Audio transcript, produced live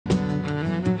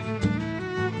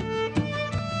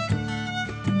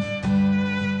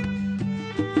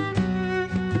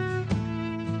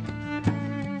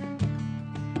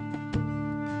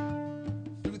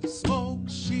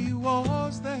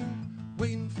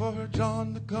for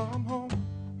John to come home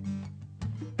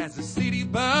as the city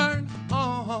burned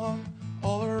on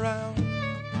all around.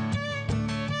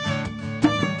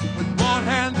 With one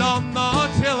hand on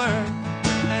the tiller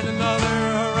and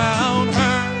another around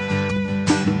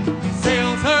her, he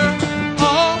sails her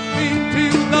off into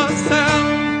the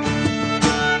sound.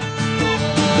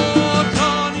 Oh,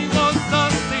 Johnny was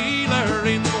a sailor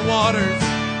in the waters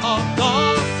of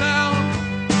the Sound.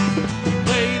 He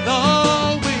played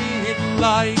the wind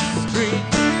like string.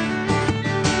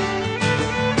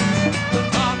 The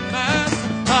topmast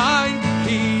high,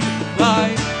 he'd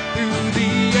fly through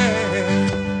the air,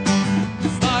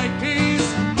 just like his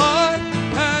heart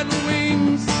had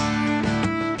wings,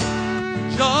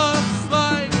 just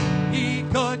like he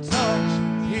could touch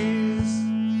his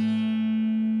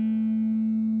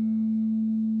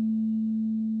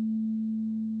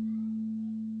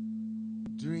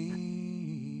dreams.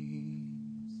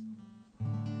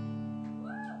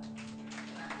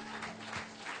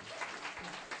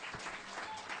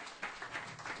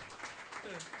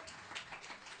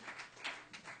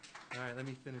 All right, let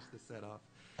me finish this set off.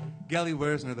 Gelly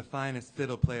Wurzner, the finest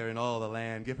fiddle player in all the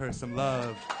land. Give her some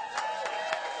love.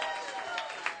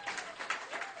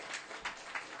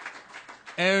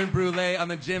 Aaron Brule on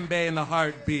the djembe and the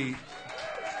heartbeat.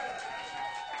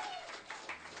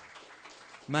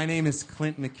 My name is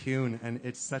Clint McCune, and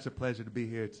it's such a pleasure to be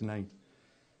here tonight.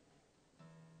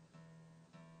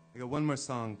 I got one more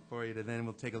song for you, and then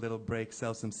we'll take a little break,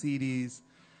 sell some CDs,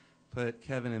 put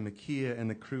Kevin and Makia and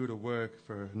the crew to work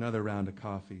for another round of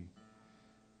coffee.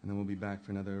 And then we'll be back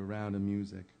for another round of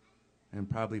music, and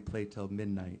probably play till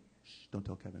midnight. Shh, don't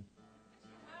tell Kevin.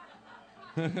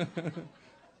 E-A-B.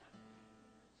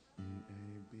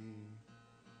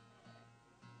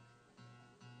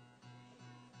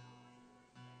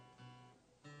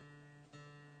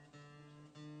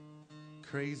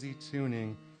 Crazy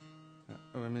tuning.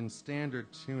 I'm in standard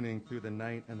tuning through the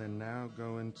night, and then now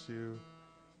go into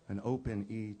an open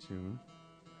E tune,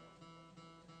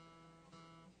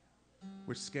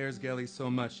 which scares Gelly so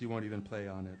much she won't even play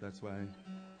on it. That's why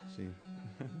she...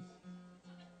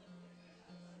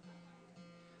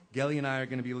 Gelly and I are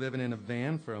going to be living in a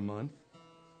van for a month.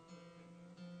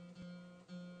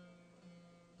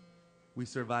 We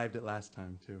survived it last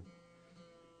time, too.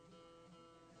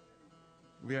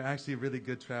 We are actually really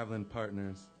good traveling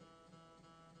partners.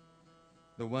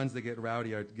 The ones that get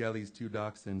rowdy are Gelly's two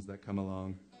dachshunds that come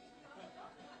along.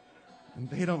 And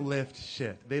they don't lift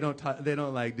shit. They don't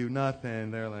like do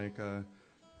nothing. They're like,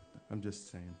 I'm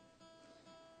just saying.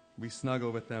 We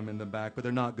snuggle with them in the back, but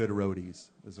they're not good roadies,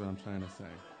 is what I'm trying to say.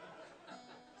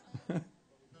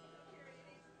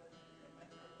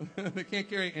 They can't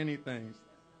carry anything.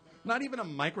 Not even a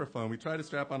microphone. We tried to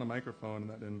strap on a microphone, and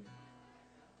that didn't.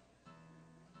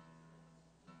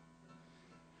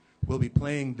 We'll be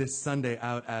playing this Sunday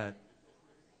out at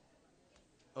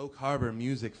Oak Harbor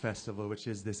Music Festival, which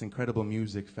is this incredible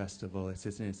music festival. It's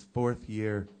in its 4th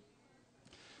year.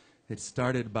 It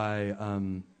started by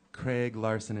Craig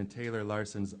Larson and Taylor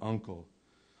Larson's uncle.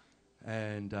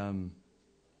 And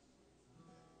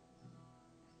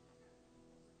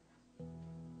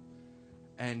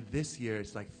this year,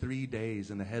 it's like 3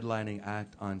 days, and the headlining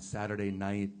act on Saturday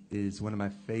night is one of my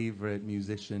favorite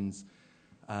musicians,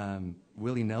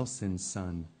 Willie Nelson's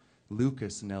son,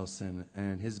 Lucas Nelson,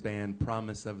 and his band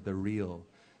Promise of the Real.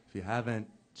 If you haven't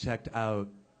checked out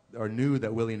or knew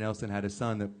that Willie Nelson had a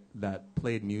son that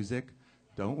played music,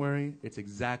 don't worry, it's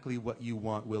exactly what you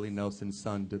want Willie Nelson's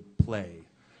son to play.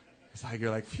 It's like,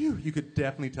 you're like, phew, you could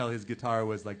definitely tell his guitar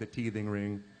was like the teething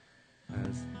ring.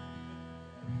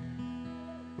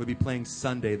 We'll be playing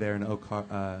Sunday there in Oak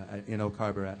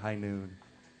Harbor at high noon.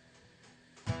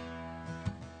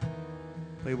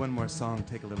 Play one more song,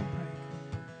 take a little break.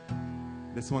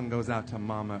 This one goes out to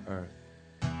Mama Earth.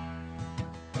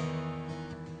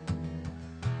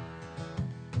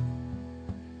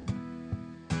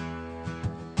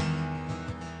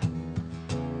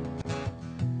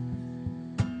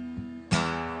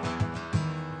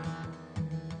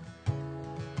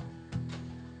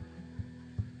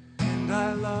 And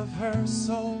I love her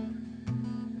so.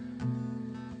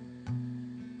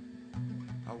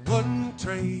 I wouldn't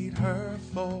trade her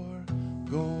for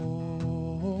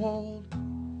gold.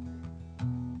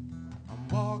 I'm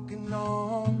walking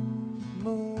on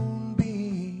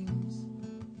moonbeams.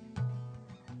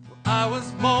 Well, I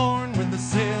was born with a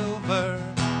silver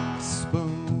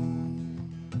spoon.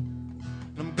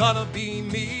 I'm gonna be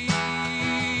me.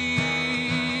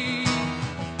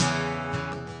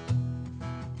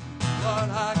 What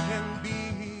I can be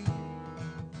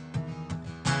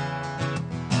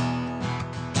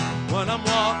when I'm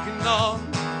walking on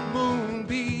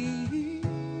moonbeams.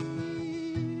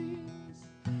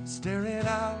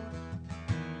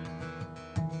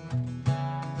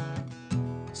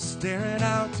 staring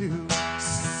out to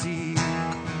sea.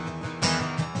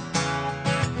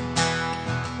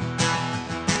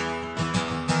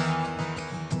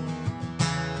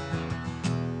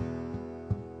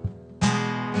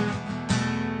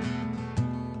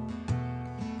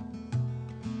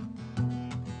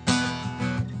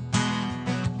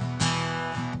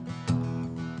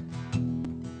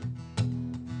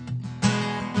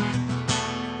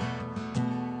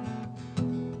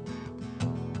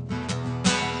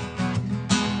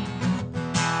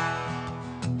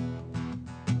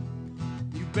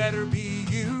 Better be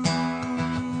you.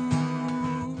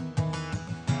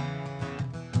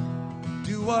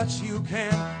 Do what you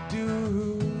can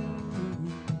do.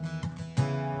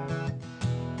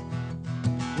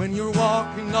 When you're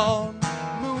walking on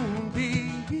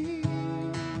moonbeams,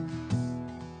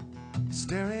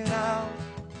 staring out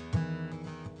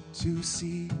to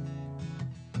sea.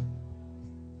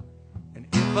 And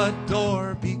if a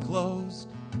door be closed,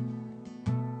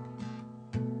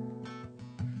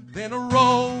 then a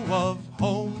row of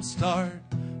homes start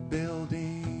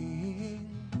building.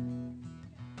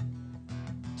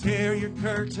 Tear your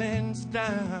curtains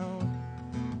down,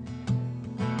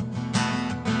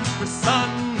 for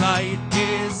sunlight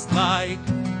is like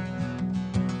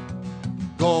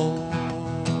gold.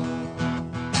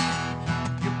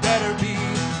 You better be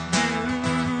you.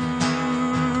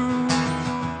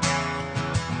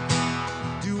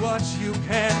 Do what you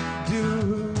can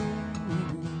do.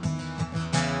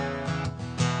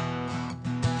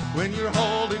 When you're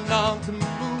holding on to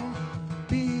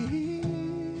moonbeams,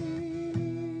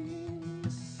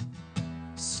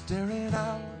 staring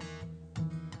out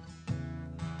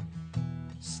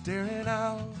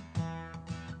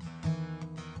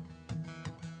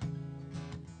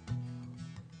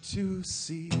to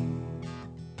sea.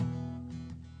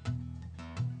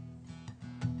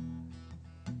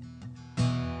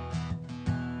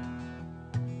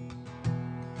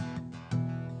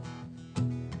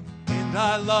 And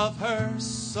I love her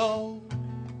so,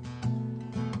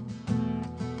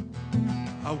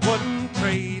 I wouldn't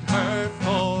trade her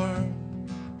for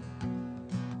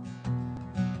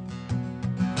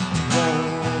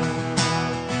gold.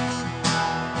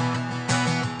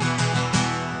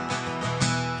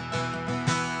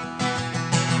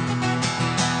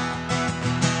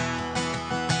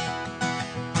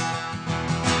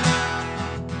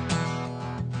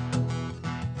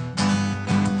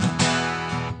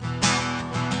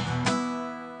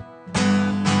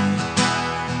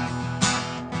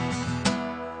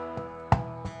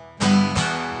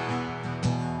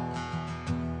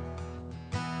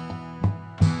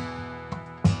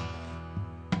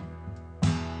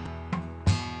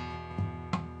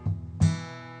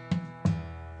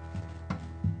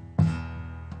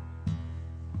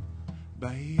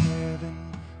 By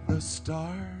heaven, the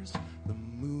stars, the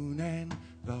moon and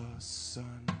the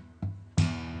sun.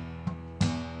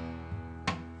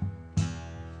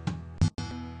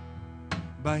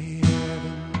 By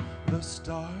heaven, the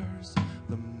stars,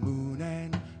 the moon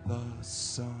and the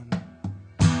sun.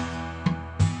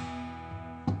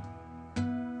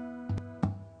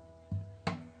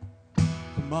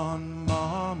 Come on,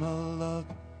 mama, look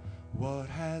what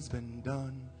has been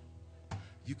done.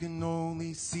 You can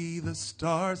only see the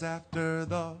stars after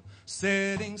the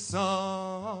setting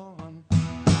sun.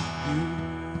 You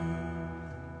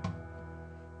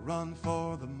run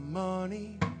for the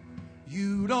money.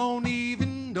 You don't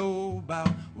even know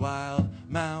about wild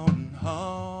mountain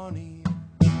honey.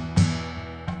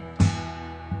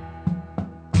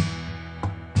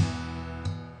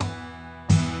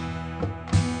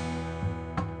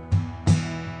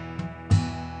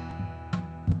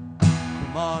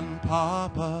 Come on,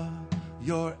 Papa,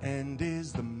 your end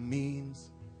is the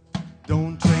means.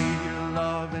 Don't trade your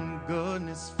love and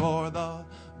goodness for the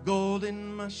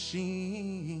golden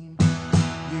machine.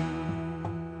 You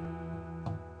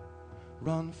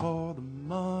run for the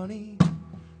money.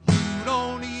 You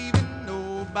don't even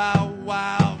know about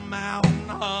wild mountain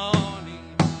honey.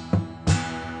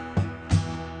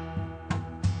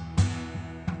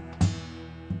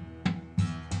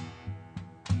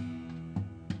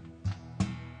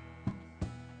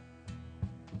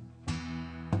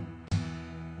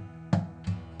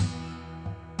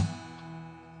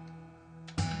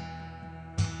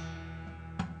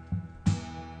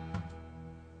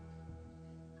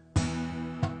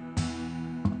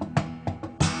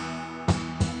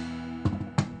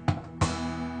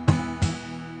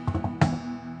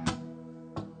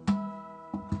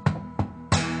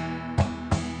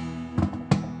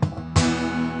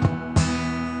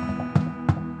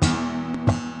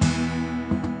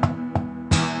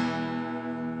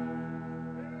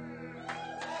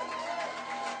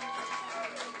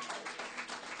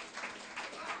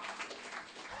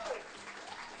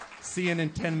 See you in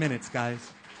 10 minutes, guys.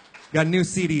 Got new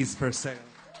CDs for sale.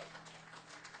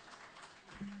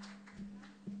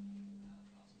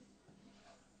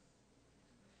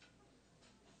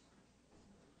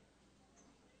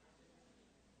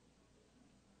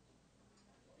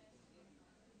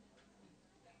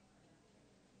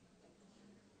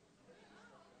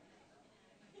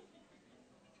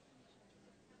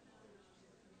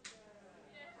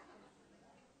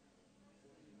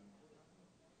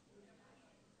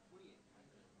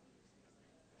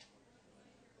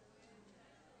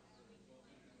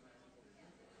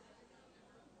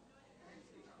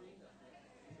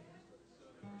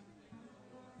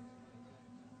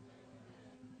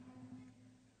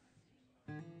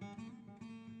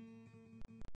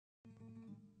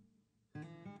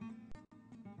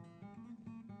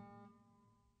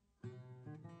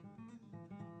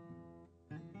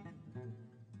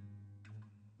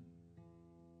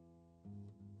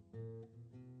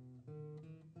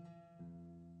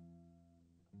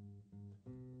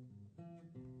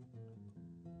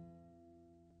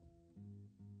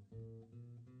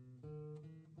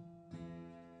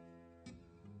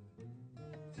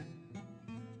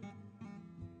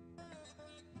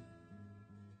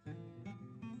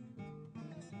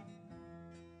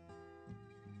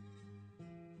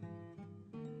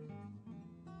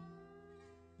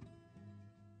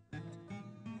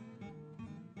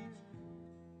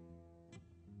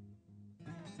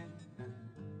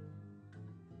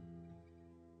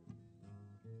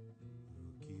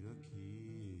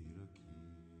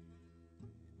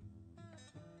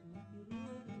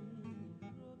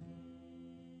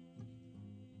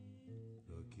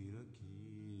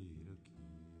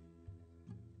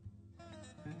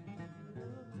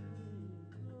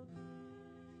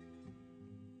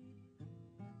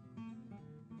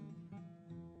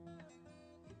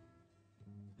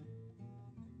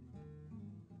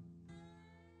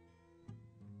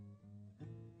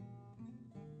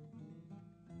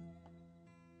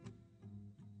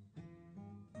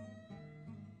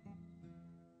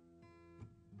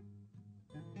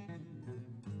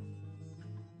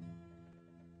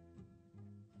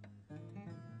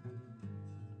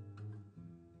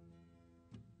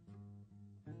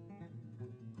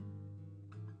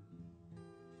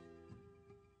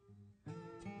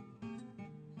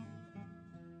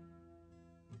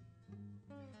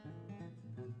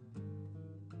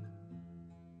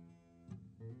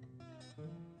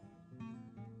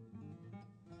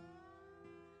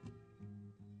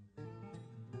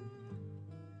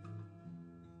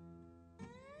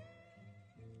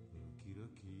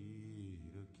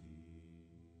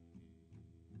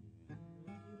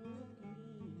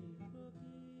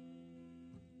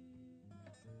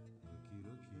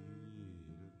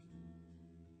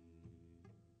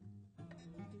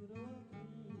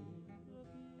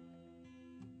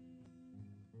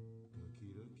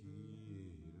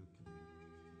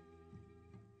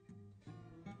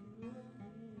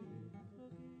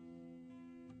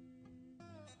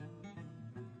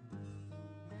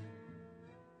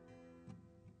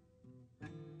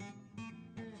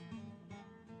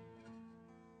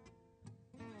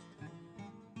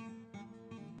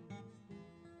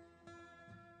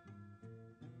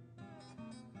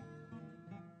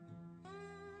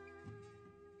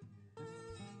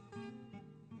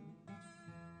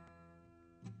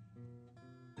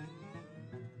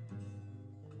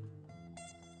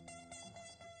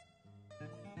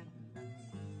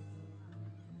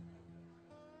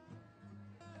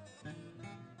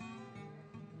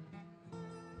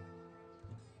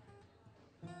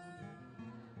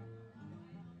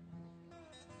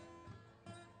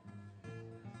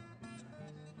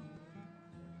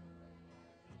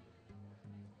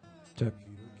 Check.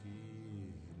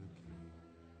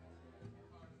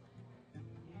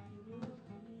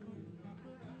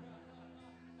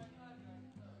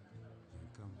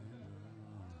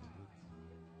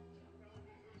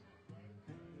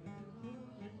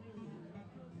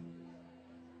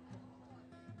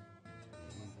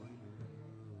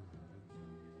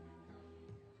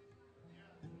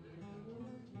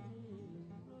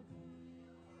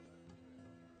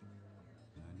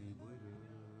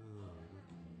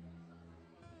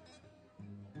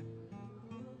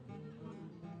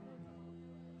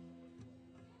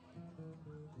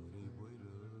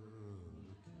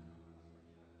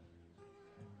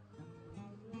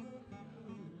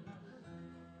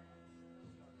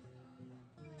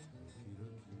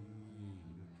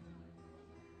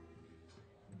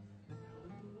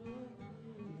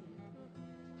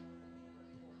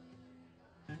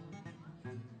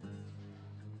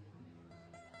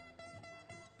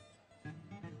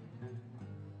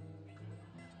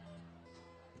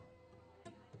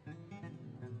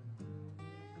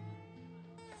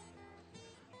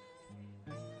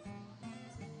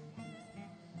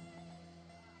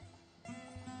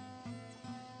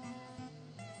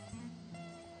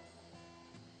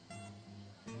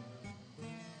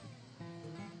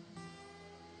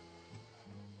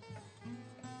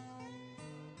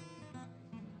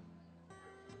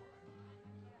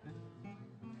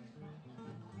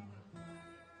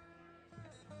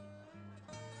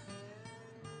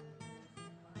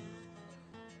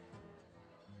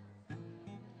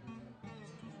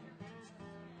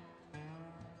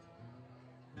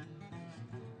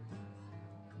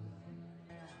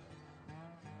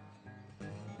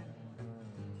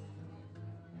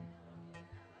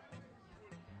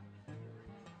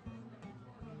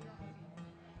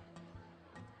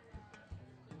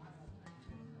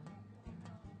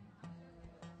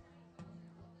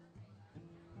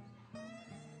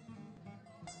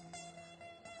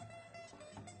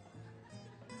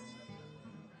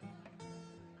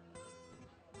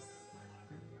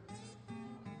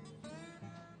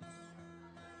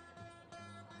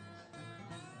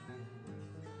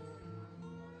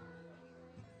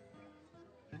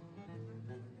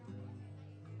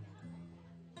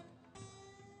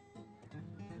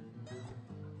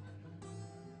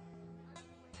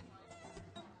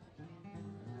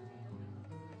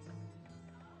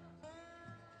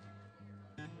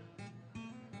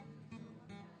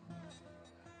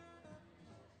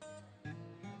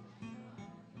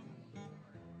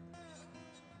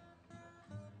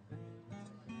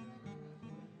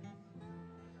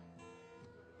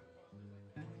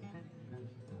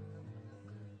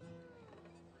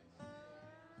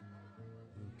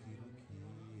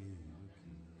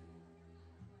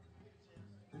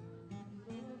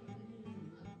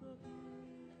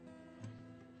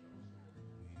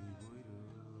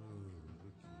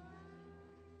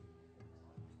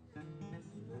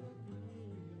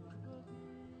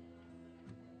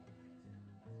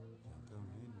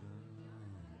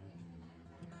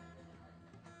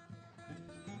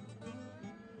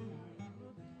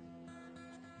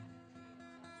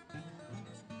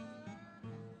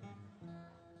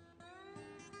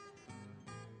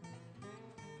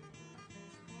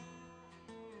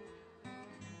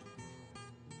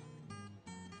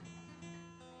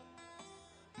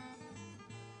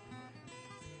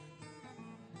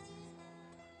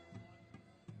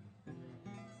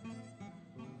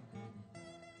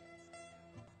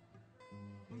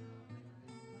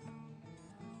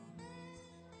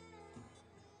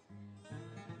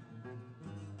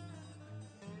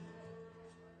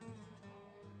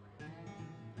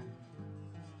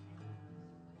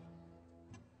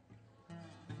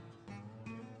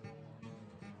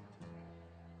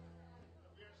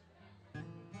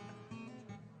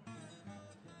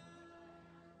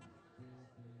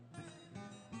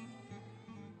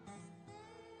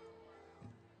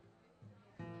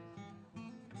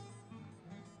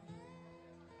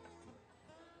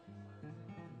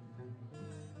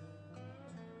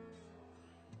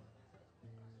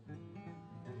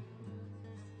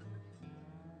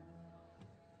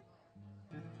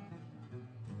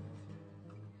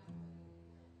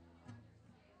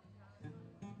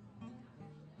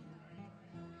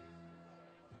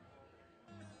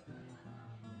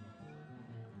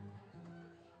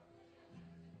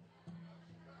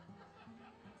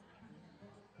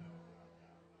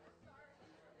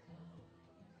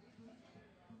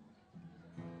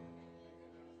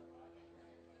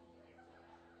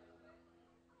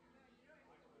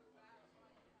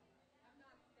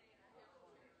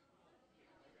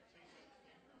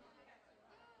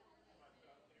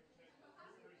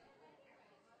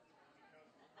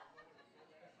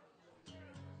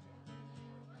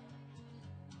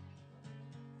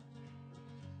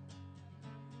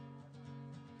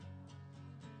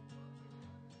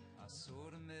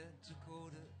 sort of met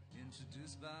Dakota,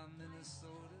 introduced by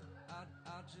Minnesota. I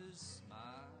just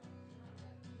smiled.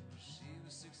 She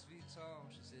was 6 feet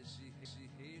tall. She said she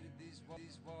hated these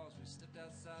walls. We stepped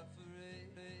outside for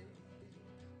a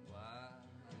while.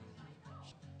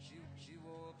 She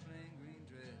wore a plain green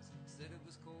dress. Said it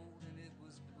was cold and it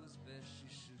was best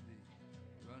she should be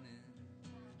running.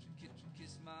 She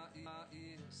kissed my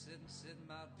ear, said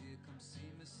my dear, come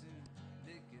see me soon.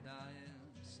 Naked I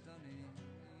am stunning.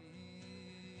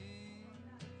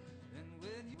 And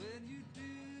when you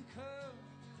do come,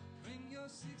 bring your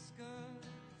 6 guns,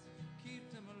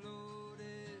 keep them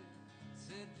loaded,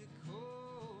 said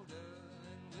Dakota.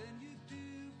 And when you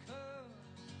do come,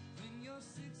 bring your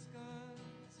 6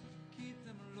 guns, keep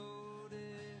them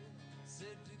loaded,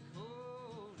 said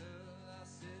Dakota. I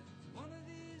said, one of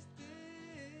these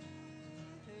days,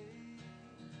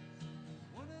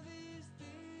 one of these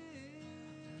days,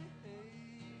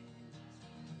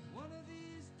 one of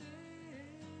these days,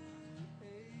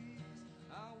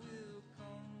 I will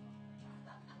come.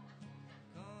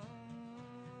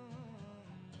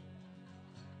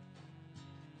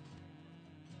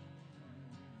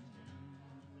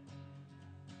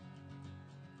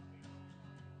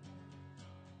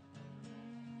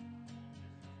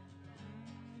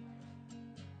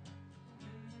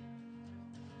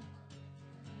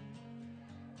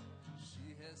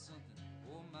 She had something,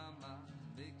 oh my,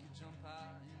 make you jump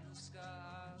high in the sky,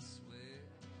 I swear.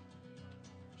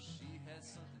 She had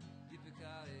something,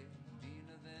 yippee-ki-yay,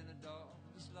 meaner than a dog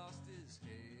that's lost his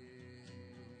hair.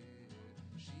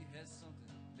 She had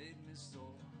something, made me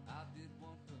sore. I did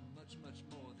want her much, much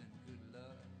more than good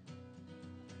luck.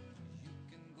 You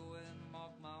can go and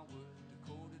mark my word,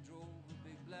 Dakota drove a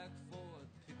big black Ford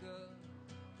pickup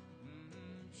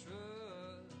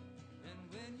truck. And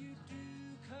when you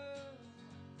do come,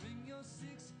 bring your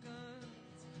 6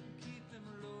 guns, keep them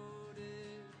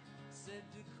loaded, said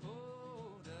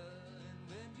Dakota. And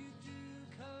when you do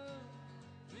come,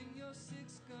 bring your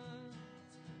 6 guns,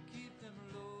 keep them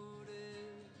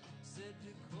loaded, said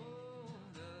Dakota.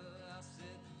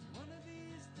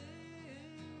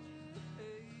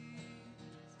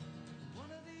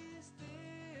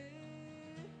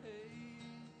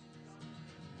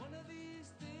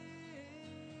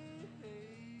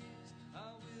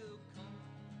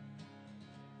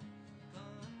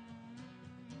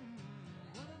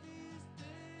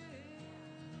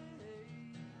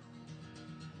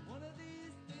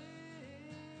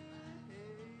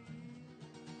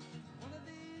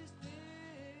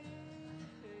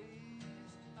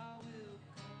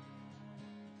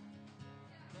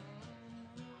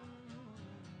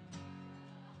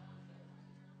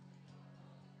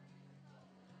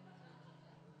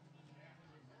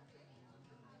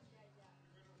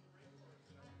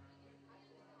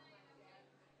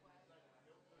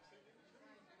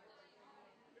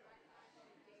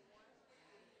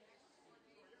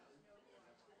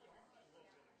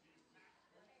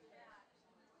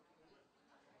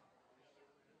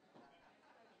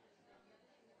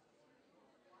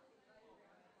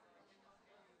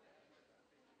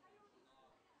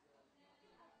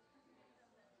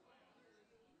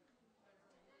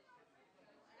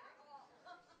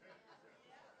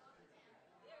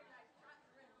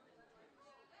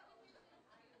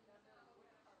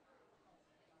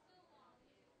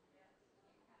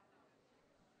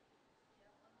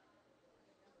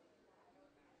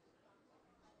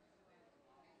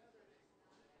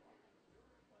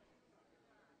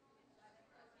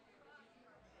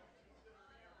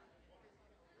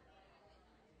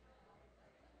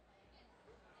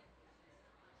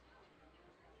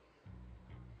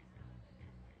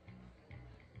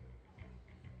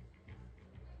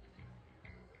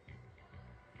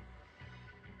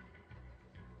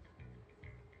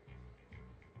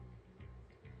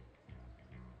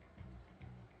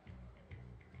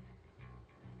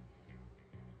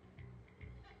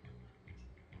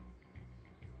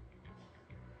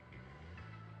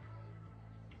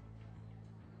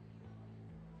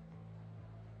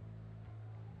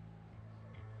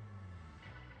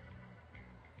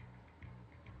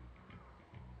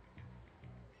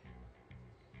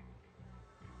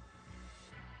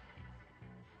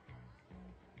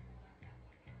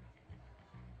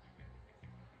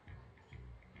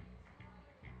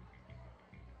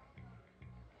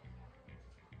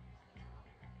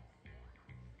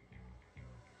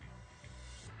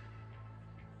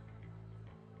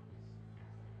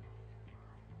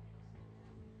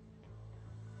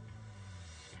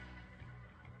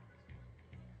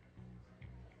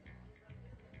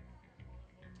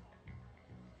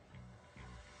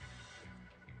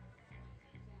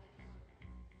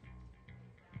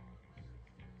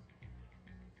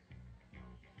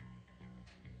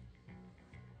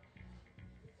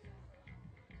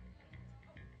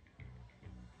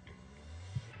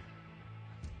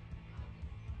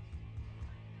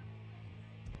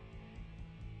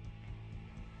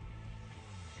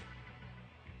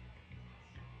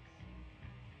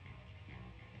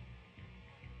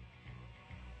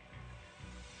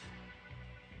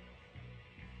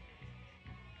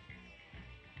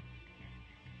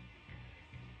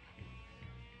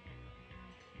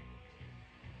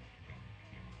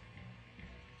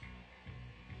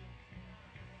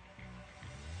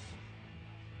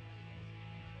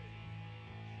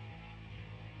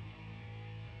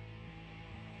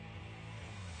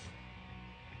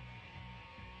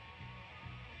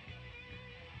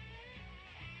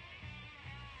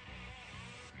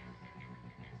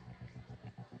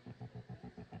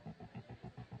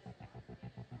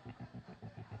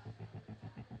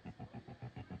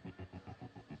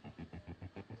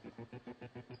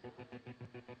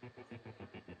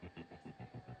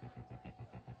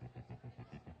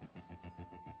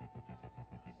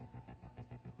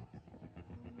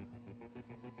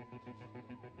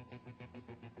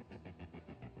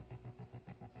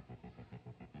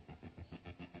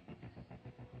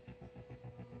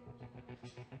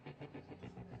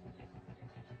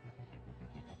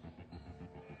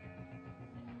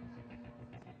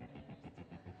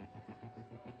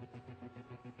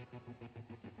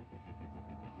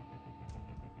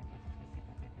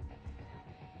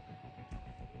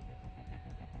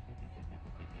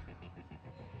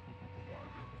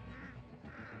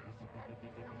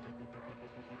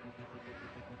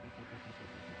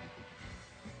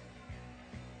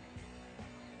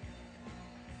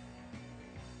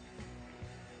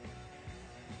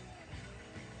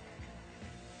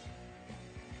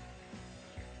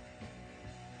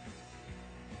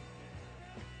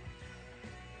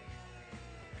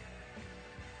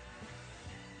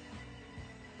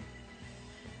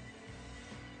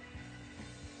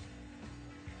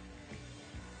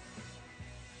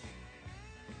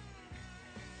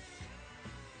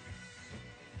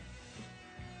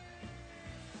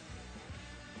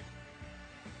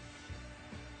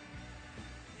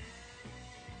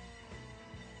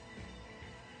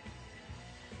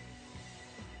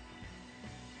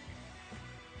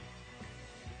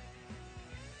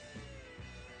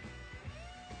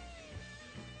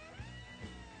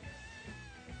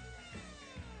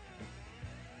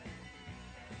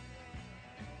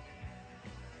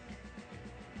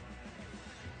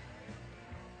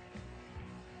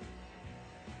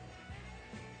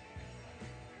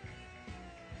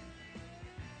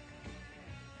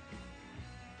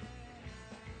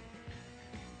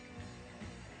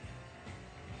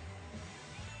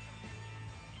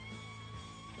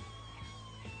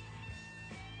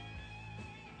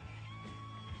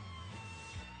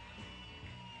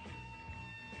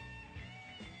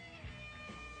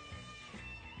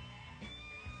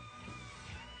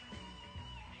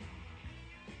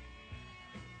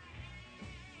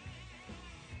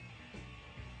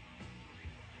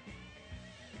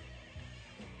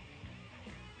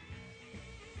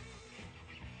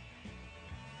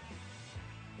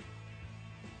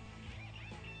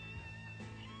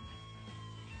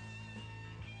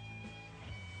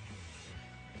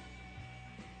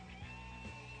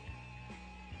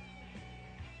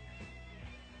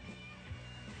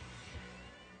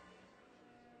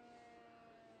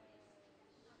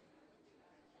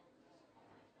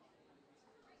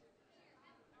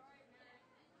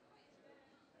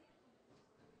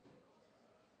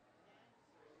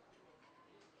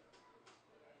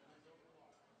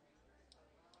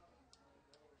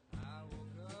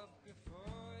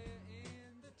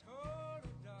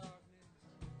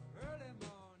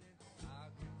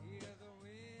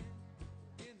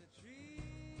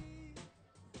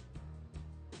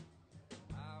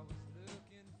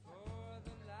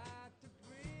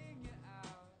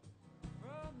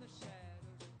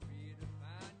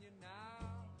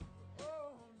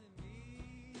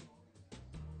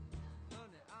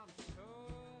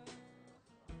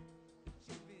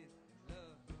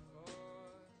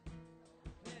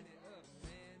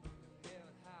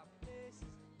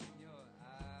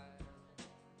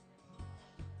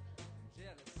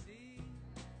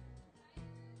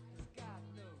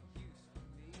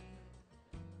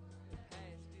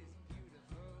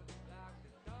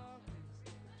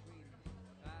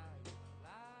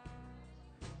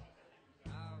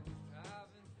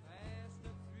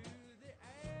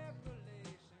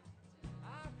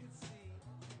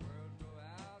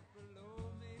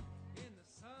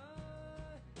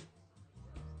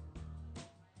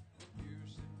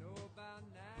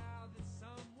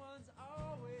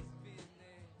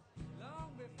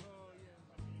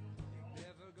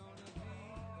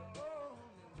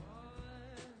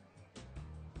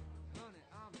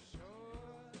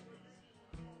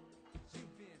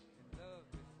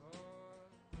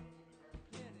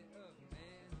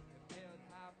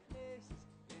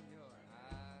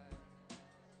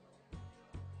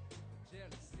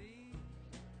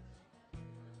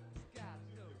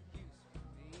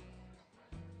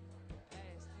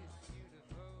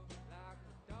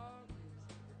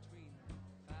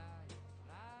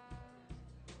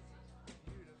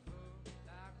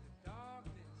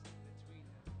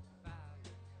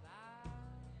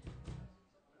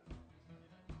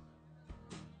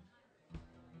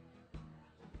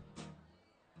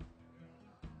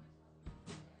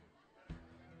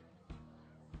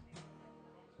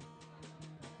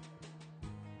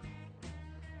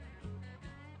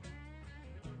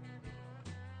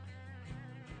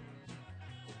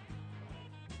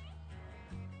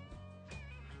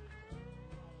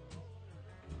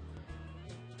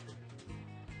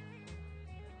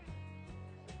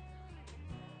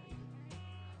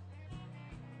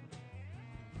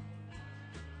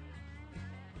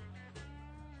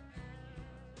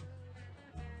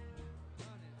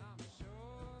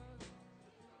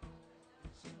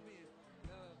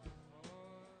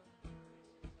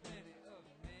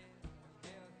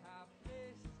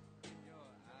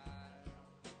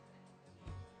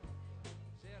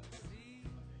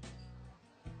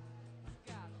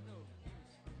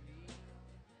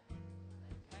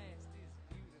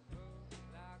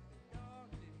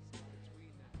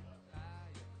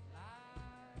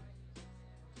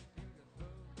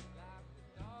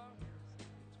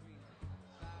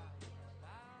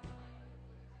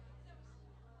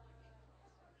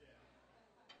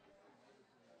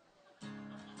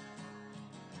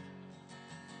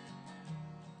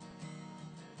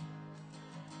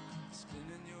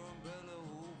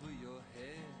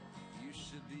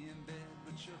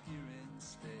 you're here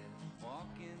instead.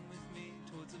 Walking with me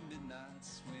towards a midnight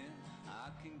swim. I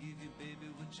can give you,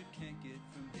 baby, what you can't get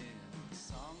from him.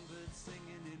 Songbirds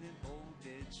singing in an old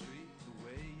dead tree. The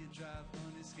way you drive,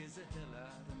 honey, scares the hell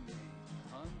out of me.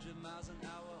 100 miles an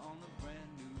hour on a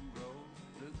brand new road.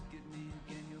 Look at me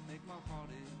again, you'll make my heart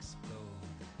explode.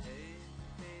 Hey,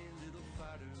 hey, little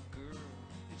fighter girl,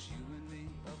 it's you and me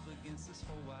up against this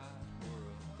whole wide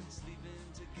world. Sleeping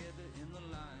together in the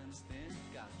lion's den.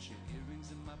 Got your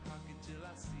earrings in my pocket till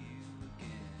I see you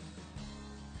again.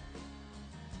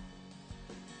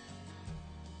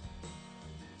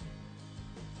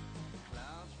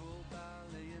 Clouds roll by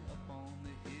laying up on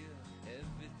the hill.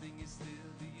 Everything is still,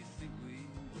 do you think we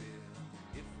will?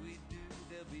 If we do,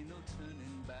 there'll be no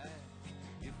turning back.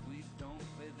 If we don't,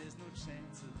 well, there's no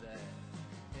chance of that.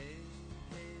 Hey,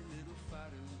 hey, little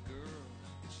fighter girl,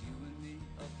 it's you and me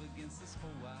up against this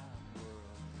whole wide world.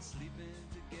 Sleeping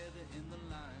together in the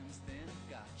lion's den.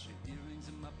 Got your earrings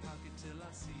in my pocket till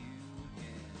I see you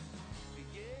again.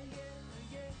 Yeah, yeah,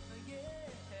 yeah, yeah.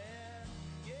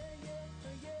 Yeah, yeah,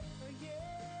 yeah, yeah.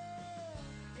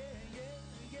 Yeah, yeah,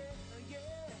 yeah, yeah.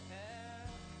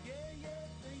 Yeah, yeah,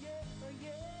 yeah,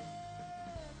 yeah.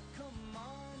 Come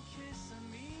on, kiss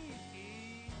me.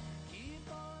 Keep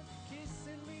on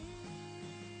kissing me.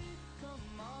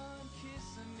 Come on, kiss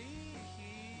me.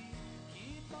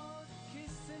 Keep on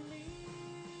kissing me.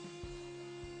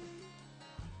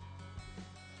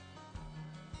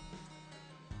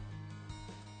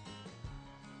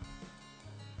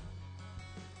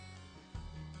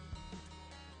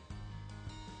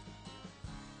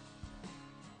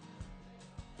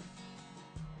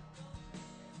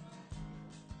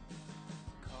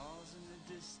 Cars in the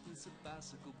distance, a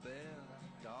bicycle bell.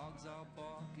 Dogs are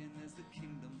barking as the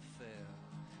kingdom fell.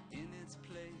 In its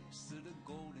place at a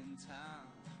golden town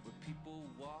where people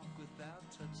walk without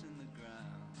touching the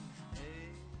ground.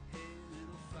 Hey, hey,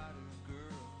 little fighter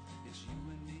girl, it's you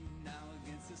and me now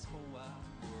against this whole wide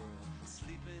world.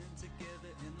 Sleeping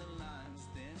together in the lion's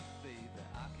den, baby,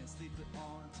 I can sleep it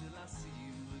on till I see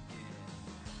you again.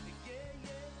 Yeah,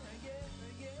 yeah, yeah,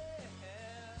 yeah.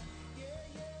 Yeah,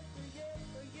 yeah, yeah,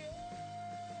 yeah.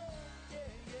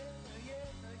 Yeah, yeah, yeah,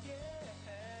 yeah.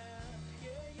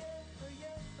 Yeah, yeah,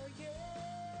 yeah, yeah.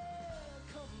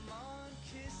 Come on,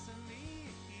 kiss me.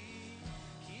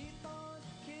 Keep on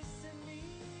kissing me.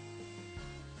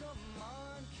 Come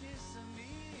on, kiss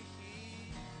me.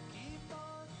 Keep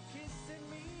on kissing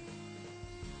me.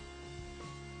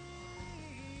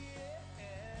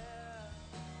 Yeah.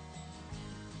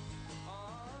 Oh,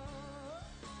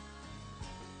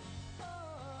 oh,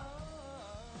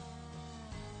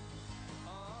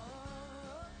 oh,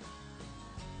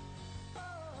 oh.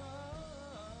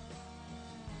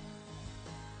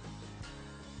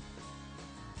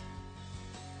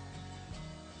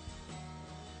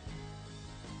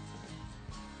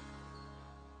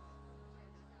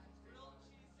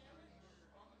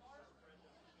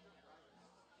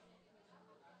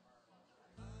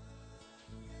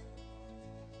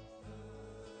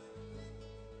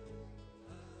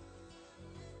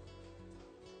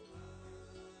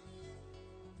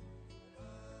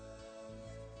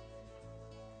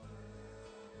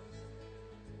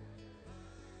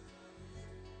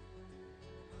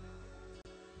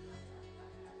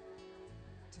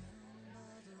 Down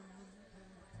by the river,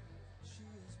 she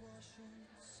is washing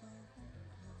some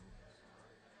clothes.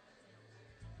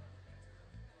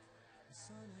 The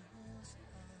sun is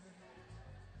high.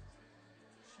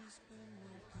 She's been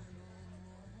working all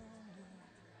morning.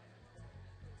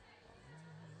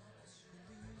 She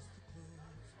leaves the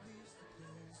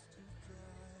clothes to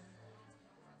dry.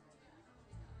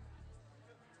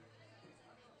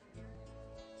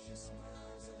 She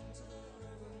smiles into the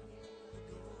river that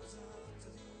goes out to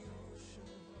the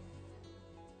ocean.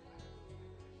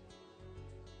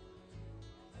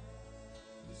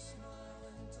 You smile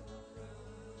into the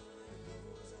river that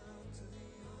goes out to the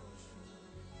ocean.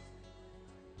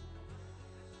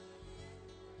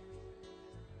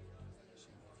 She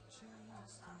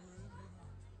watches the river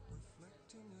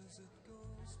reflecting as it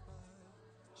goes by.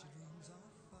 She dreams of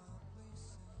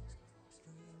fireplaces,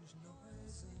 strange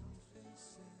noise and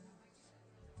faces.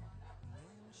 And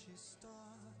then she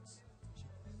starts, she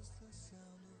hears the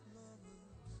sound of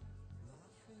lovers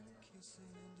laughing,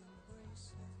 kissing and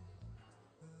embracing.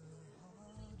 Her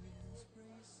heart is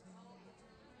racing.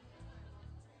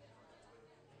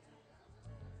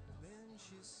 Then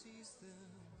she sees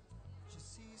them, she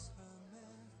sees her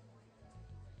man.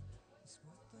 It's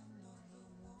with another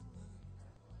woman.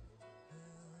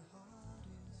 Her heart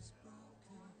is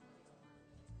broken.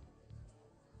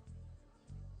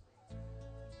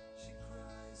 She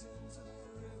cries into the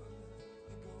river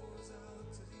and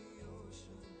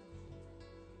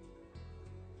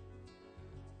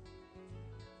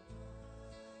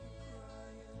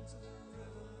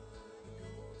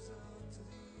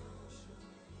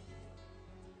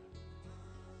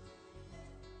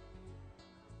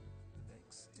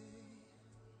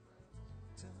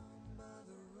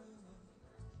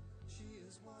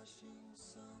is washing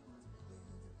some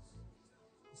clothes.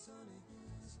 The sun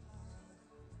is high.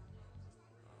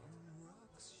 On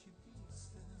rocks she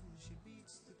beats them, she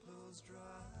beats the clothes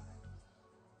dry.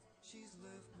 She's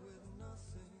left with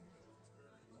nothing,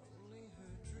 only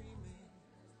her dreaming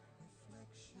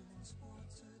reflections,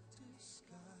 water to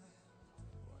sky.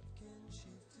 What can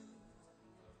she do?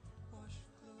 Wash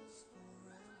clothes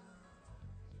forever?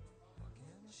 Or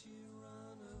can she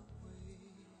run away?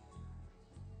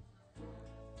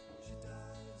 She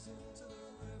dives into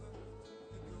the river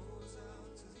that goes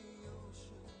out to the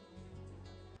ocean.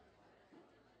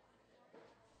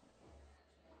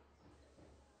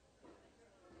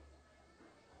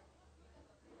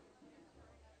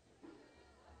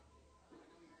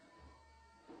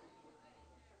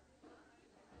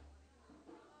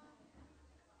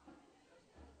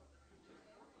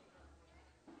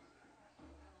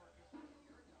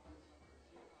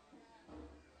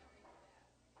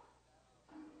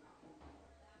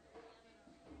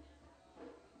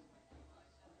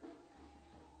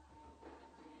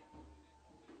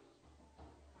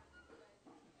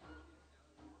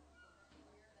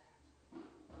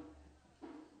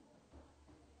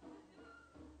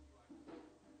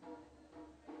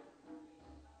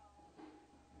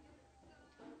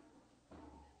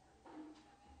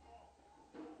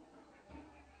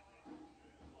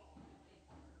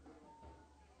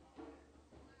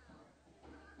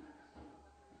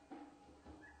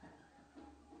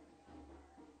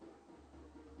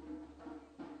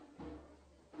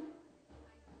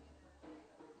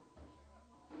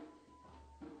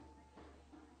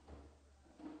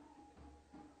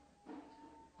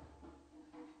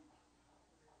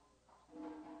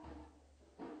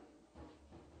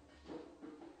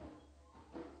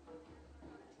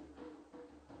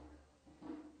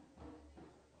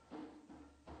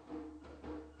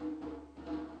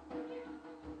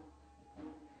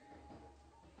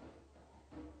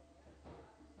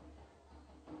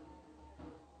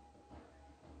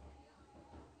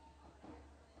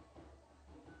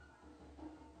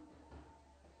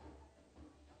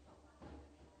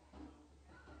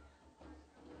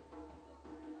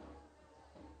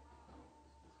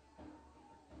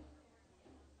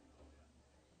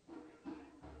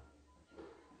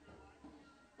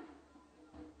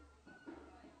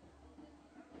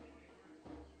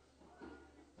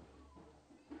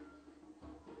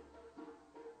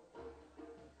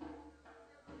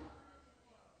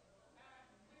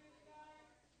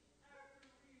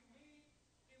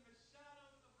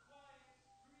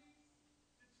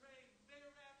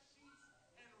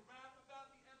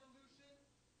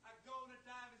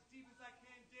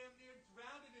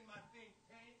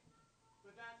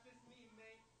 But that's just me,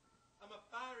 mate. I'm a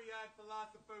fiery-eyed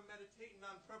philosopher meditating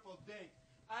on purple dank.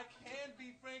 I can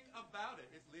be frank about it.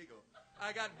 It's legal.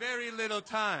 I got very little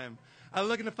time. I'm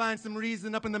looking to find some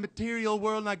reason up in the material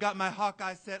world, and I got my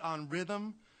Hawkeye set on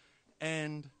rhythm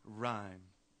and rhyme.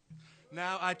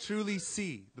 Now I truly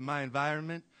see that my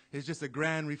environment is just a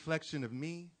grand reflection of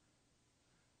me.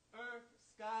 Earth,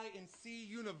 sky, and sea,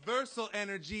 universal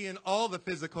energy in all the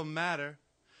physical matter.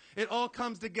 It all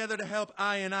comes together to help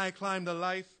I climb the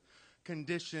life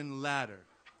condition ladder.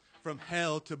 From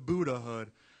hell to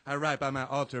Buddhahood, I write by my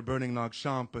altar, burning log,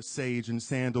 champa, sage, and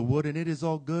sandalwood, and it is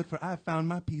all good, for I found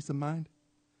my peace of mind.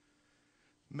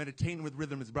 Meditating with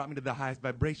rhythm has brought me to the highest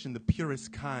vibration, the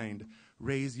purest kind.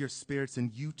 Raise your spirits,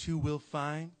 and you too will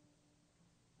find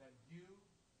that you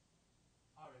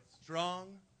are as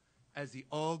strong as the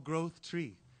all-growth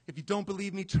tree. If you don't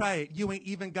believe me, try it. You ain't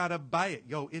even gotta buy it.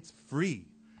 Yo, it's free.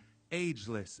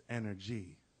 Ageless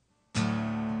energy.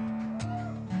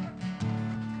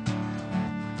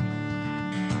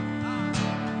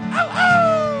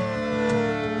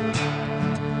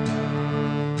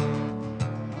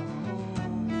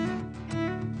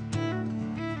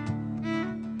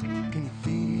 Can you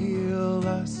feel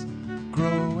us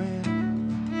growing?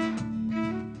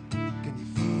 Can you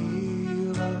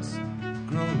feel us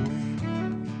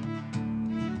growing?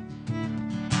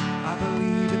 I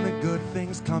believe in the good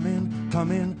things coming,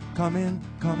 coming, coming,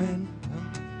 coming.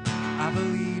 I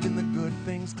believe in the good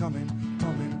things coming,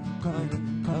 coming,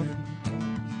 coming, coming.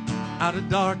 Out of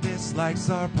darkness, lights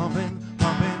are pumping,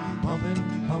 pumping,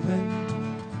 pumping, pumping.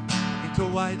 Into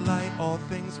white light, all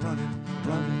things running,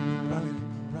 running, running,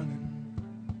 running.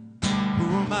 Who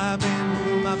am I, man?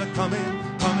 Who am I becoming?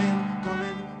 Coming,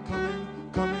 coming, coming,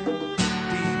 coming.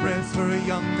 Deep breaths for a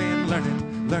young man,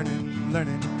 learning, learning,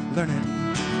 learning, learning.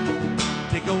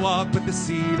 Take a walk with the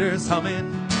cedars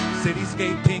humming,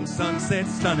 cityscape pink, sunset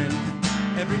stunning.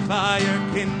 Every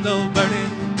fire kindled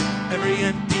burning, every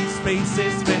empty space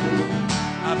is spent.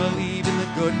 I believe in the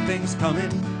good things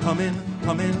coming, coming,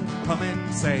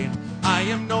 coming, saying, I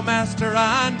am no master,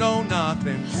 I know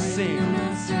nothing. Sing.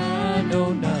 I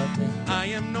know nothing. I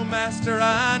am no master,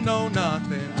 I know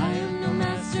nothing. I am no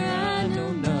master, I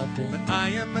know nothing. But I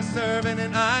am a servant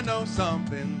and I know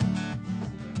something.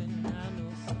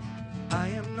 I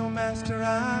am no master,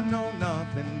 I know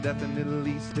nothing.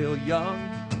 Definitely still young.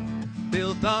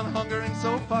 Built on hunger and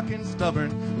so fucking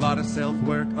stubborn. Lot of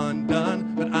self-work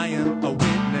undone. But I am a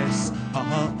witness.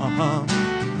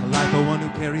 Like the one who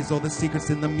carries all the secrets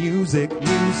in the music.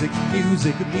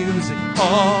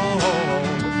 Oh.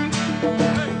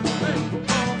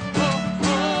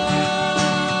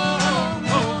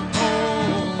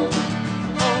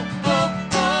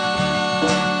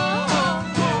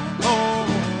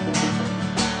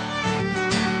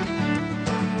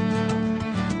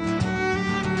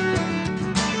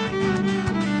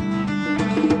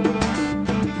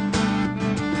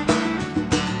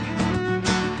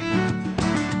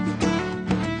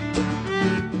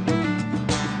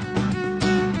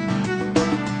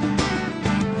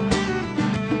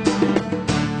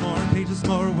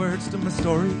 To my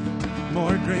story,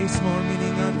 more grace, more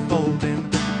meaning unfolding.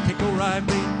 Pico Ride,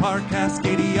 Park,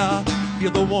 Cascadia, feel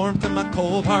the warmth in my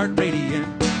cold heart radiant.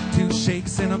 2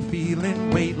 shakes and I'm feeling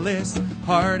weightless.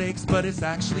 Heartaches, but it's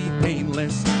actually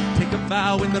painless. Take a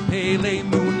vow in the pale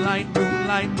moonlight. Take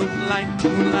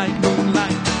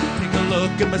a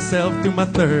look at myself through my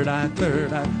third eye.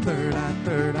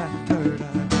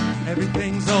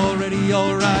 Everything's already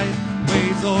alright.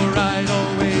 Ways alright,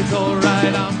 always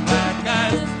alright. I'm black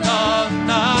as the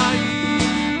night.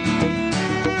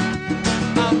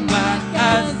 I'm black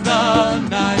as the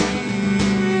night.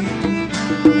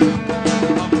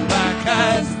 I'm black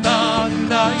as the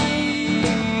night.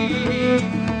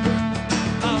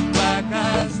 I'm black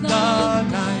as the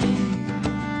night.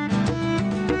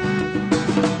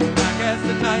 Black as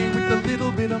the night with a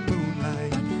little bit of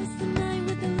moonlight.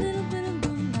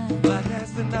 Black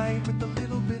as the night with a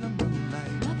little bit of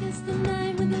moonlight. Black as the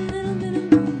night with a little bit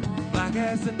of moonlight. Black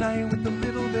as the night with a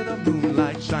little bit of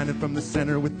moonlight shining from the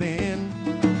center within.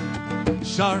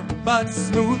 Sharp but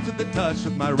smooth to the touch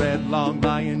of my red long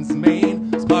lion's mane.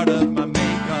 It's part of my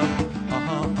makeup.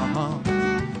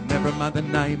 Never mind the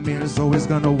nightmares, always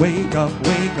gonna wake up.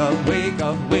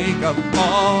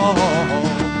 Oh.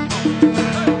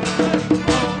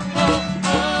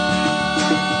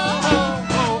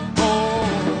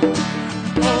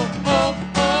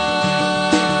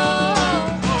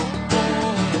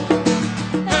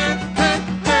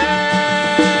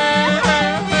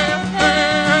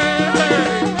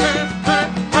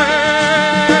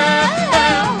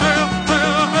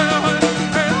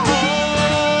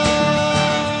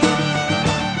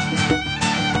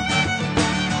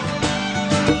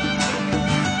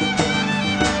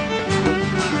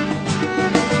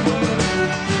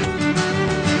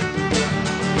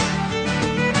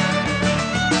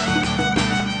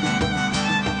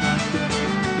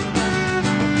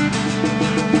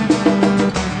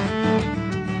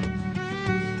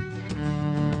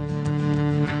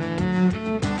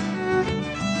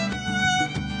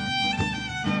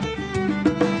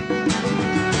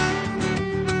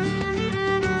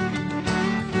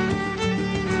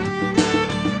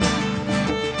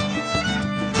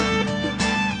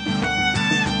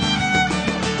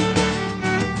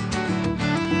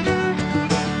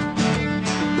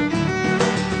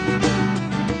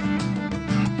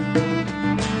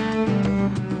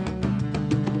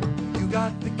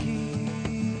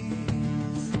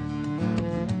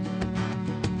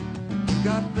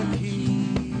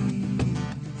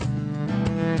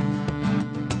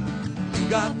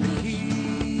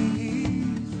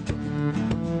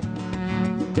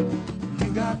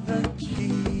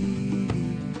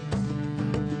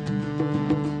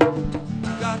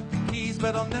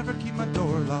 But I'll never keep my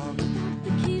door locked. You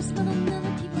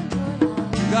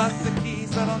got the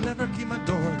keys, but I'll never keep my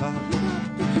door locked.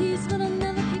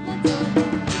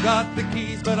 You got the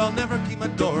keys, but I'll never keep my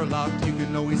door locked. You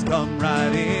can always come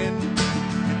right in.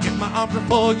 And if my arms are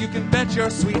full, you can bet your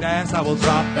sweet ass I will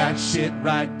drop that shit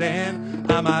right then.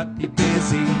 I might be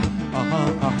busy, but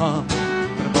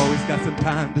I've always got some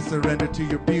time to surrender to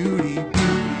your beauty.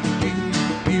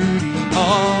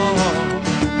 Oh.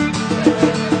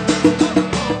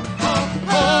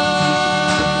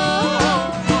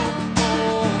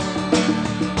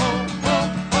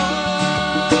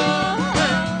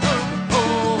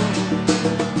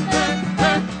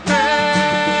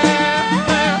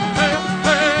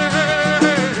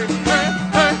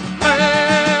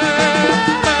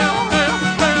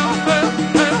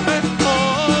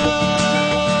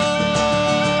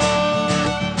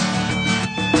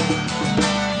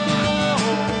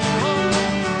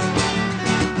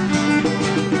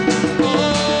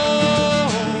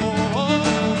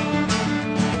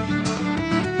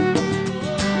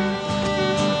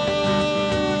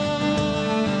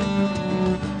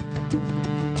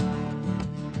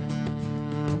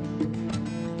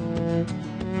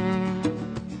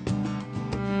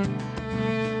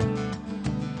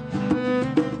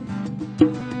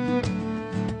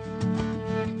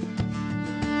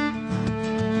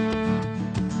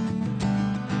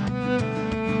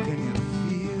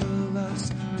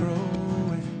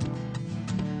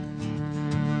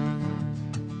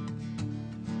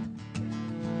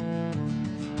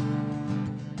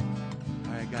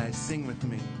 Sing with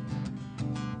me.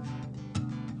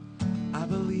 I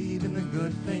believe in the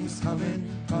good things coming,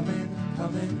 coming,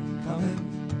 coming,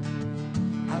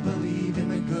 coming. I believe in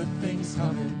the good things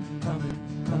coming,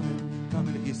 coming, coming,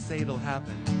 coming. If you say it'll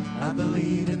happen. I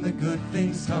believe in the good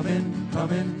things coming,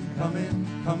 coming,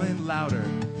 coming, coming. Louder.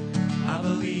 I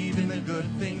believe in the good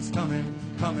things coming,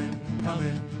 coming,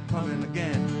 coming, coming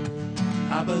again.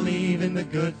 I believe in the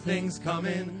good things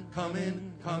coming,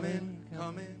 coming, coming,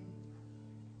 coming.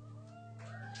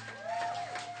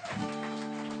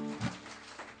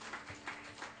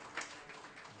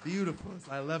 Beautiful.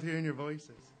 I love hearing your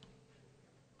voices.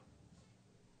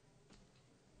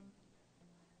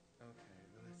 Okay,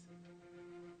 listen.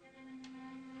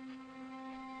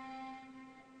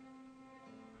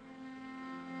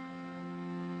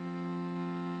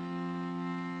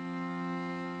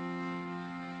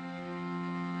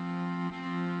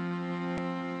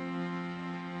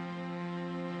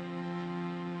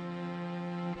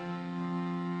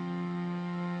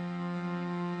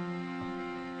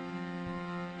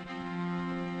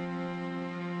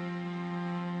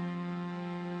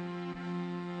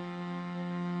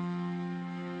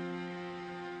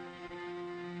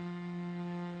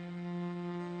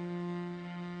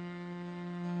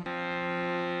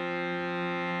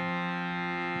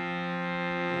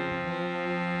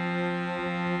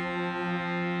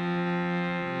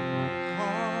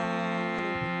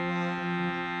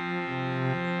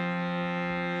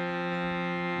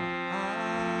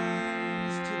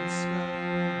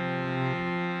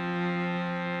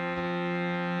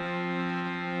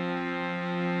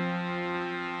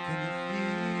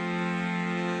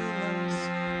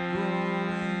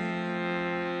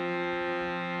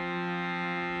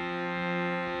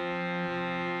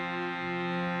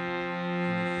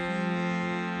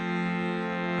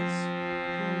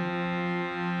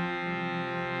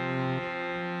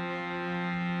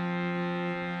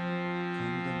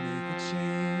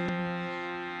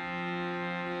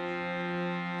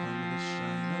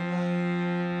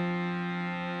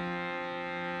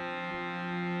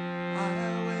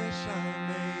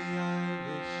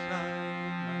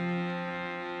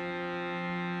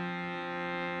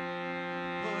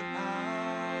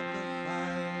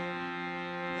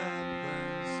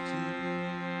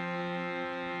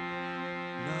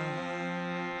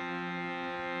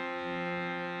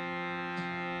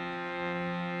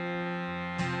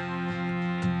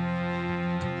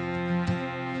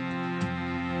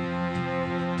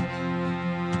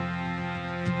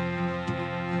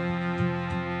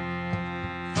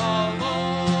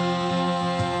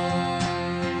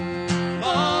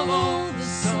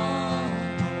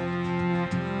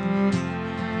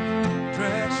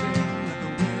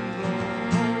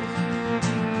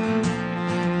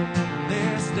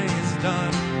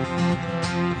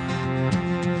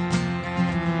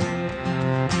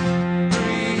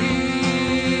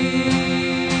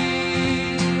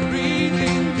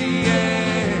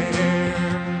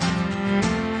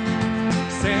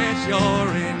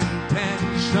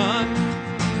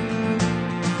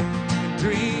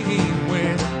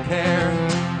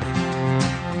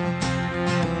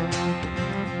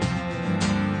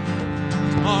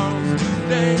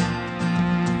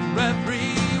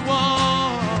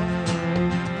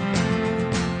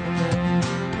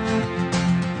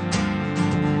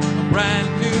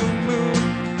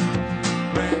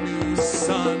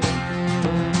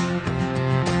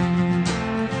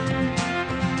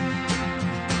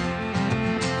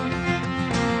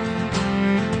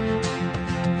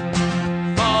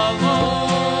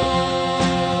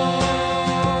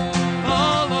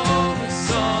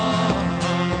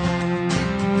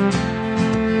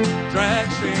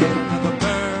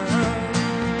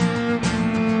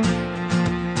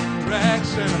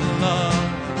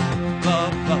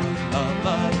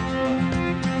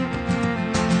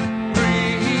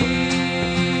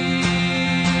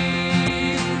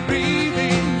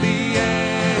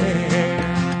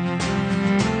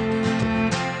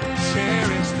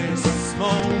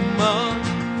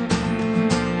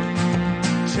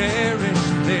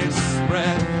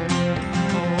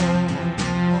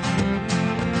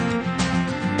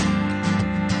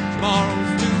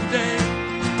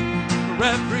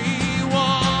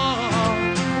 everyone.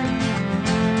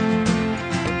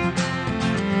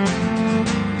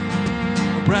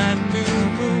 brand new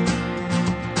moon,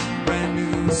 brand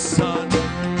new sun.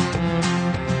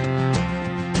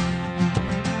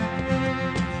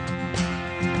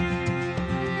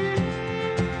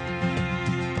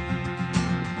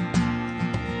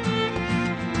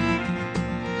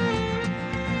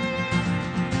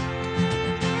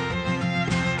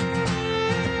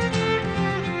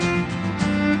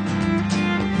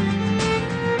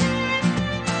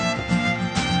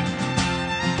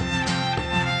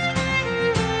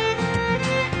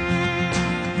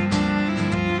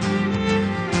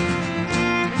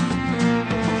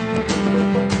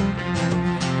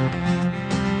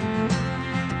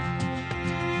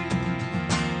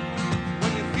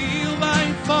 When you feel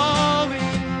life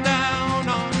falling down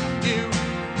on you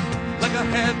like a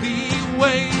heavy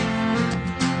weight,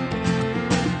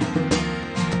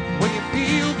 when you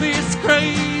feel this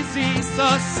crazy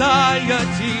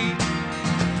society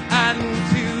adding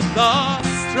to the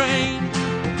strain,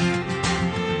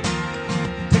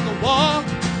 take a walk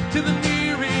to the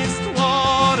nearest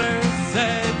water's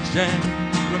edge and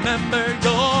remember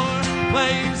your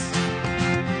place.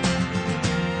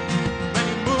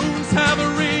 Many moons have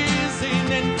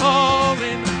arisen and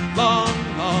fallen long,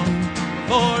 long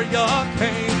before your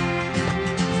came.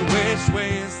 So which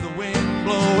way is the wind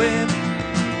blowing?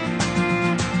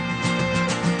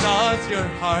 Does your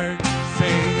heart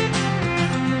say?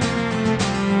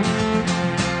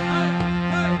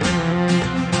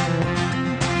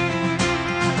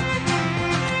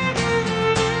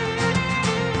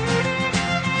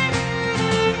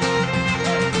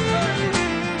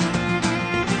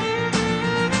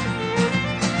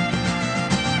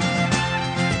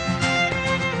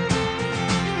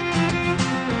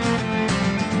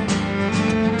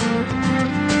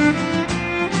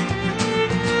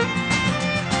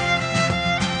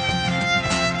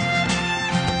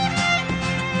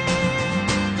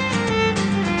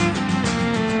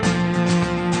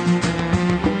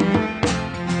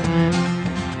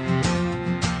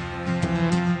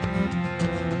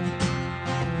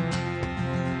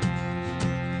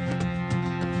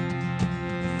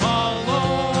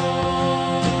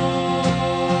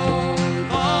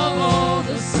 Follow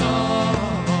the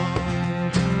song,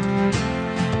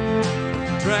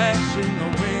 direction the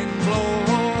wind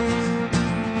blows.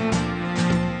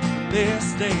 This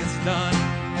day is done,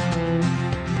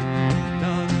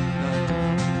 done,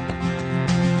 done.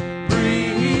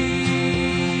 Breathe,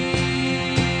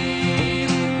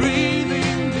 breathe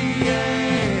in the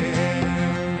air.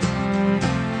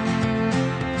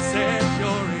 Set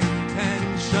your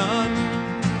intention.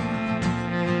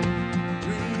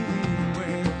 Dream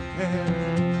with care.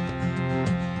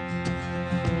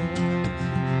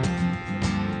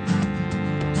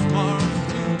 Tomorrow's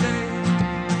a new day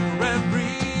for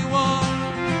everyone.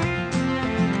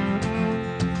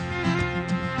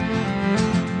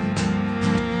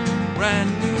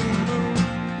 Brand new moon,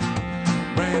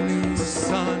 brand new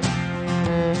sun.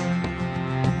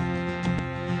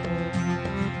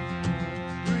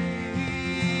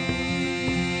 Breathe,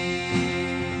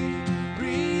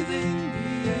 breathe in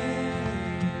the air.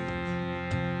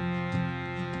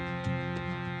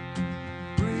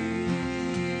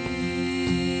 Breathe,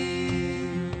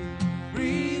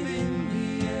 breathe in the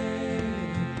air.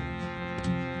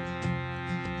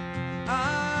 I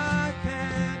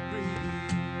can't breathe.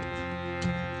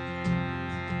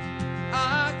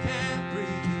 I can't breathe.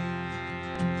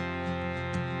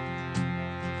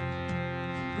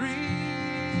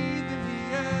 Breathe in the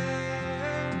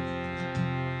air.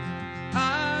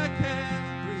 I can't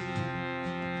breathe.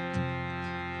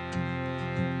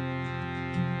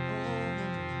 Oh,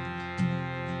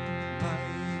 my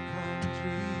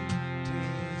country,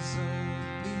 'tis of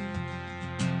thee,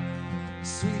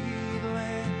 sweet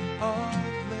land of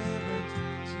liberty.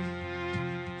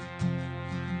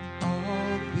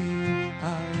 Of thee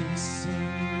I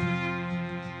sing.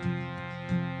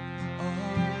 Of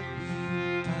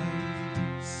thee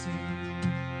I sing.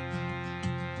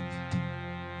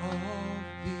 Of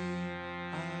thee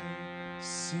I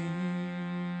sing.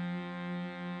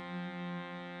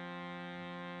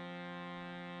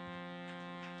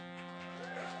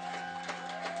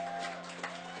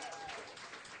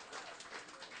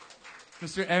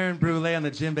 Mr. Aaron Brule on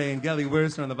the djembe and Gelly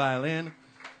Wurster on the violin.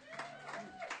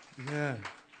 Yeah.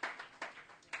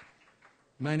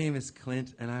 My name is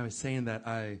Clint, and I was saying that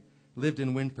I lived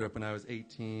in Winthrop when I was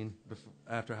 18,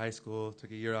 after high school,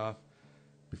 took a year off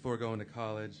before going to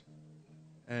college.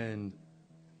 And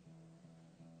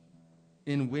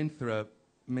in Winthrop,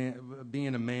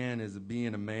 being a man is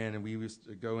being a man, and we used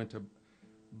to go into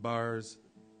bars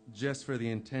just for the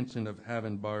intention of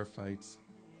having bar fights.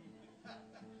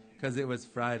 Because it was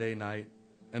Friday night,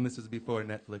 And this is before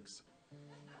Netflix.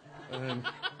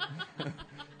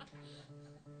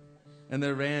 And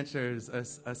the ranchers,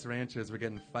 us ranchers, were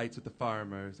getting fights with the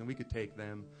farmers, and we could take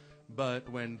them. But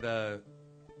when the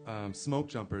smoke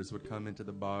jumpers would come into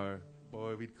the bar,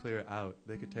 boy, we'd clear out.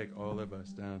 They could take all of us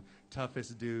down.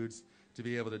 Toughest dudes to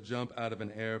be able to jump out of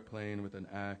an airplane with an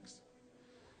axe,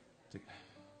 to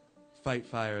fight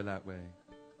fire that way.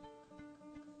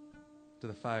 To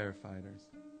the firefighters.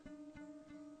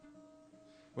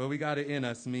 Well, we got it in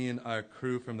us, me and our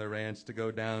crew from the ranch, to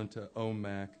go down to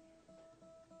Omak,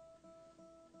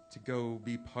 to go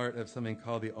be part of something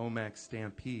called the Omak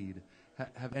Stampede.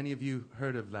 Have any of you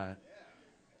heard of that?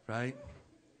 Yeah. Right?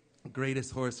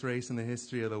 Greatest horse race in the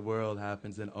history of the world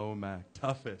happens in Omak.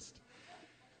 Toughest.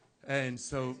 And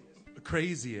so,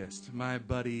 craziest. My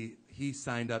buddy, he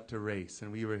signed up to race,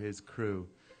 and we were his crew.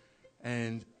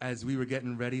 And as we were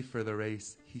getting ready for the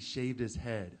race, he shaved his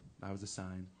head. That was a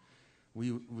sign.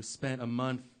 We spent a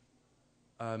month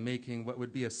making what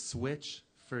would be a switch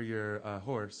for your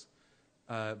horse,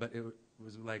 but it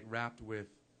was like wrapped with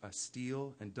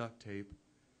steel and duct tape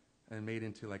and made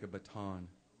into like a baton.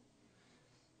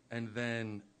 And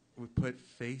then we put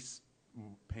face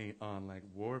paint on, like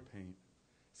war paint.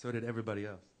 So did everybody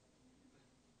else.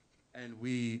 And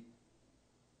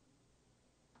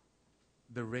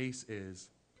the race is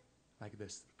like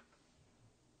this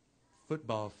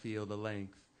football field of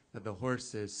length that the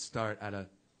horses start at a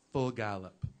full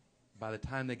gallop. By the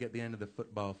time they get to the end of the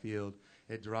football field,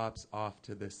 it drops off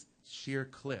to this sheer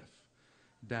cliff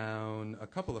down a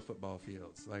couple of football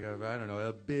fields. Like, I don't know,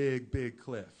 a big, big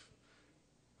cliff.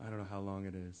 I don't know how long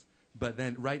it is. But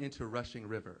then right into a rushing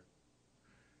river.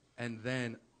 And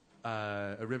then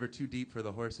a river too deep for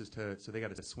the horses so they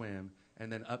got to swim. And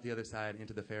then up the other side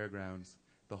into the fairgrounds.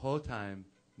 The whole time,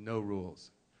 no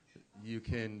rules. You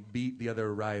can beat the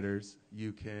other riders.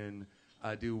 You can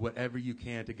do whatever you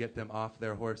can to get them off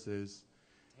their horses.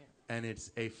 Damn. And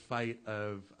it's a fight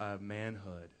of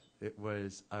manhood. It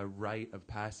was a rite of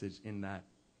passage in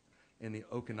the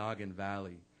Okanagan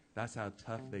Valley. That's how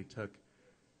tough they took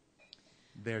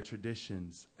their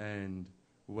traditions and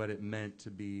what it meant to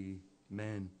be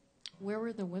men. Where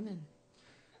were the women?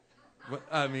 Well,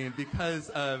 I mean, because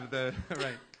of the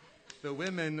right. The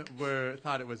women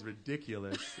thought it was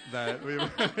ridiculous that we were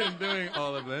doing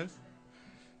all of this.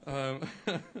 Right?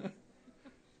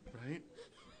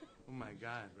 Oh my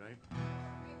God, right?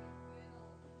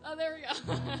 Oh, there we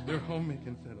go. They're home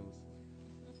making fiddles.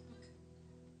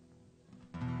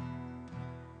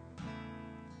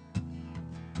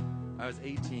 I was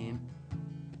 18.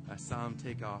 I saw him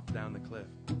take off down the cliff.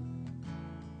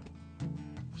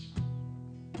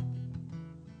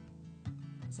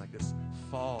 It's like this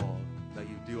fall that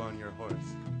you do on your horse.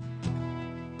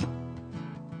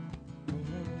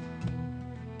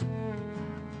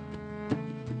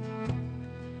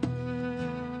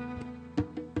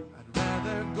 I'd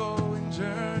rather go and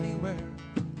journey where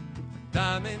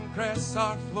diamond crests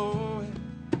are flowing,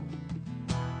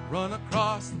 run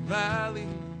across the valley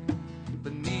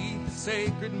beneath the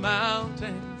sacred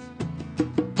mountains,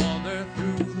 wander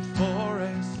through the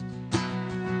forest.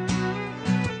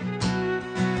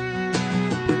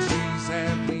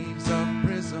 And leaves of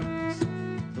prisms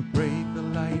that break the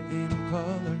light in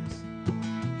colors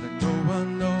that no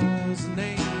one knows the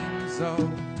names of.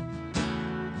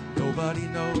 Nobody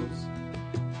knows,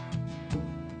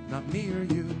 not me or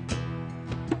you.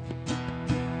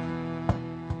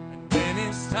 And when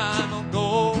it's time, I'll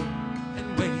go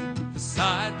and wait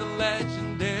beside the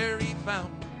legendary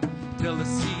fountain till I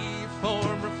see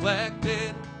form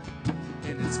reflected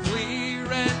in its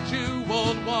clear and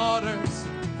jeweled waters.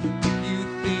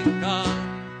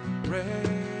 I'm ready.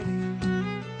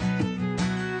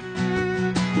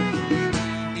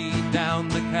 Lead me down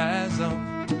the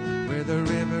chasm where the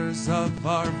rivers of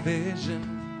our vision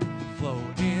flow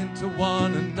into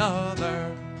one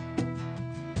another,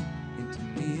 into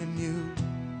me and you,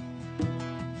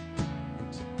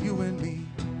 into you and me.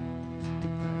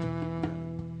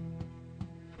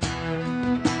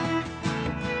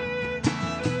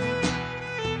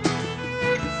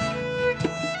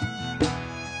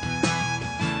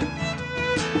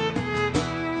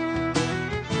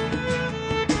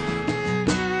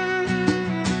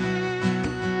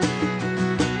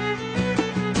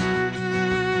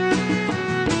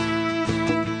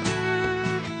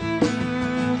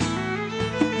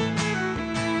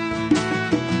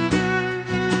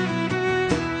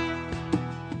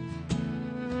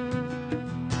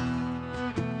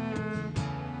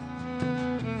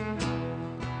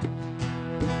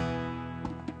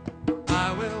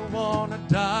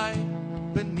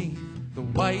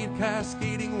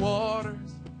 Cascading waters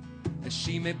And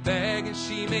she may beg and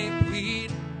she may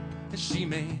plead, and she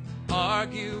may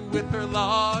argue with her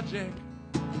logic,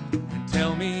 and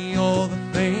tell me all the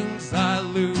things I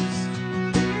lose.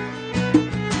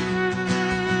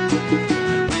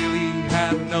 I really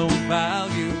have no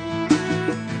value.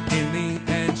 In the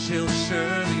end, she'll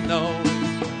surely know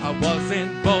I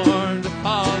wasn't born to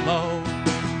follow.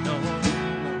 No, no.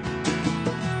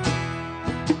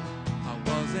 I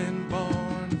wasn't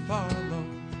born to follow.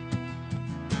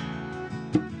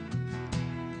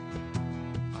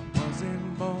 I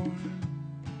wasn't born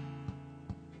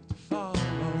to follow.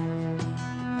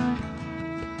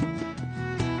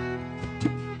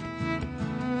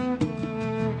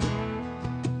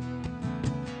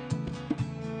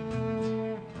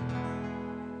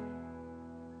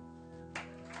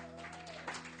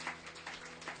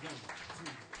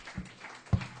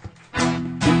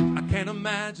 I can't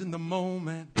imagine the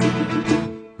moment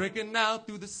breaking out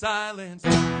through the silence,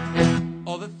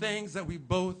 all the things that we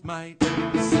both might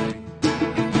say.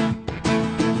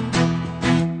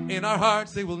 In our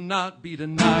hearts they will not be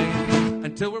denied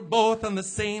until we're both on the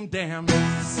same damn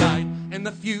side, and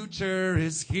the future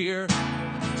is here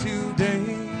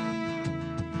today.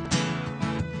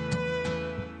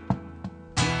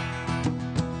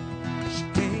 She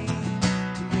came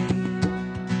to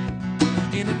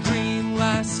me in a dream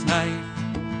last night.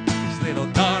 This little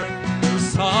dark, it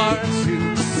was hard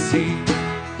to see.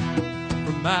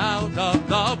 From out of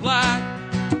the black,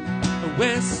 it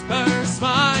whispers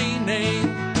my name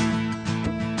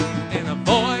in a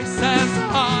voice as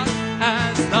hot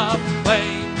as the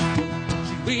flame.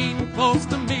 She leaned close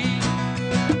to me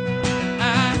and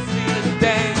asked me to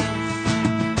dance.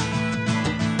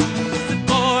 She said,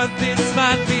 boy, this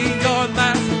might be your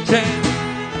last chance.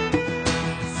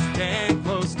 Stand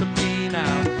close to me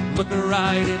now, look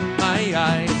right in my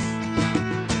eyes.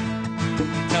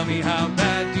 Tell me how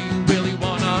bad do you really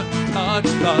wanna touch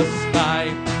the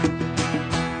sky?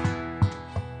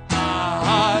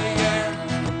 I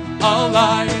am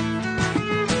alive.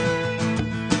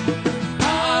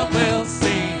 I will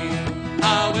sing,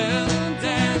 I will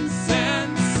dance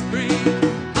and scream.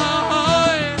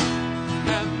 I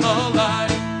am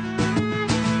alive.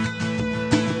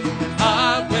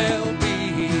 I will be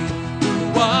who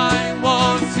I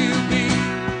want to be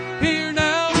here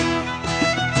now.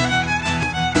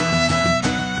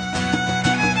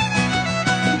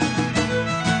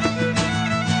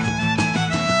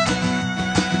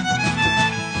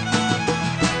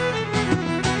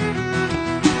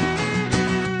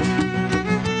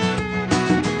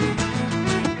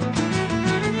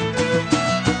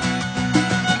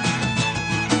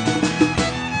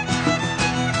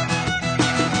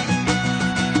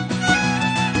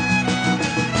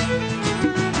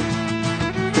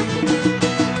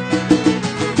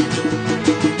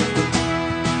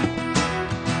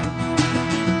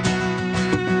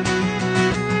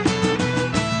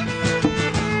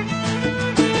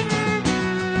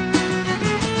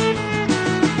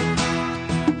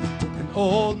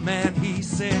 Old man, he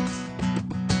sits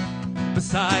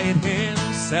beside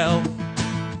himself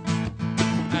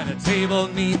at a table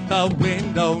neath the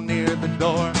window near the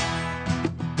door.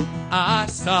 I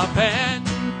stop and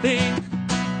think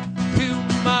to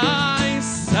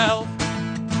myself,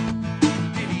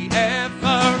 did he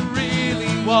ever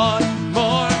really want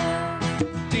more?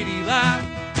 Did he laugh?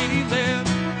 Did he live?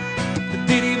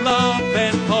 Did he love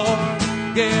and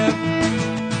forgive?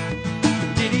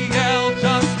 Did he yell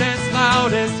just as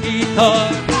loud as he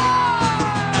could?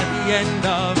 At the end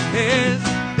of his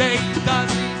day,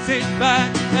 does he sit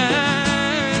back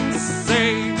and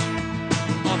say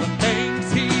all the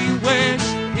things he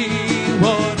wished he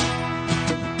would?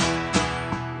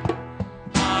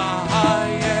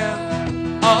 I am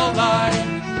alive.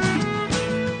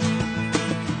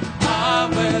 I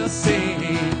will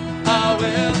sing, I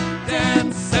will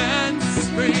dance and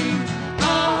scream.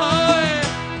 I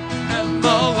am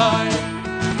alive.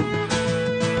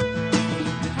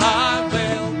 I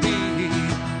will be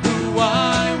who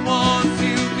I want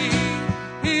to be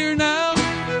here now.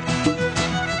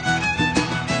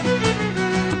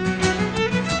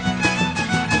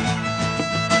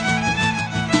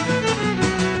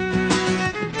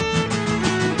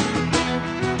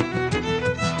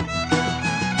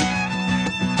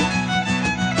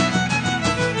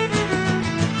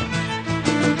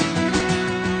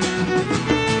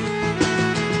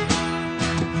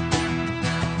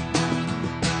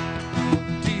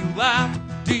 Do you laugh?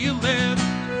 Do you live?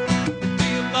 Do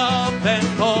you love and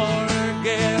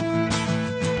forgive?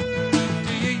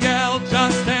 Do you yell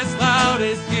just as loud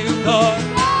as you could?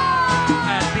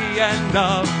 At the end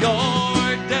of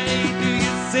your day, do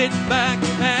you sit back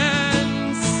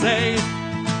and say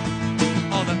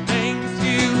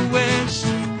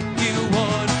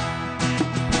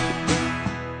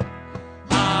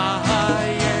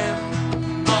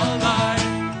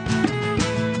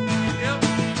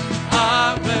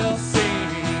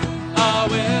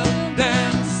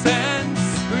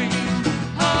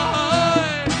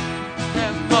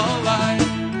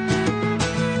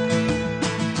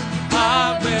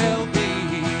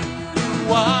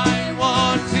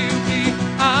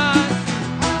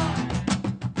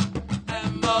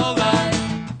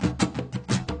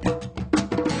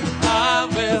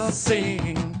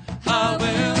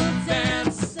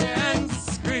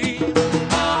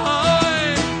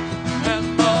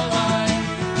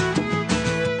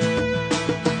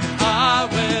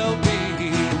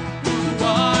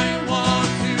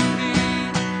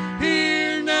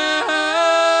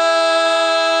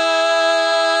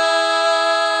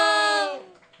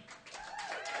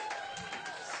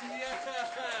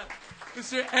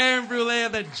Mr. Aaron Brule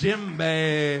of the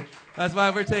djembe. That's why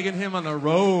we're taking him on the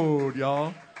road,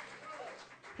 y'all.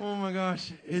 Oh my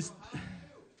gosh.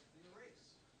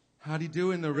 How'd he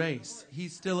do in the race?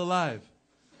 He's still alive.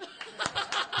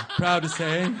 Proud to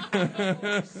say.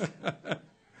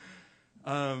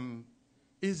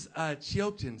 Is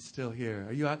Chioten still here?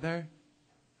 Are you out there?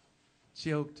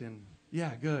 Chioten.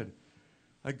 Yeah, good.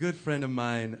 A good friend of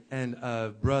mine and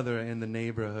a brother in the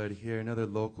neighborhood here, another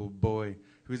local boy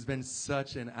who's been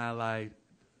such an ally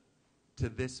to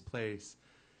this place,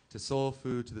 to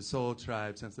SoulFood, to the Soul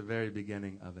Tribe since the very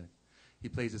beginning of it. He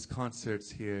plays his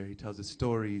concerts here. He tells his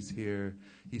stories here.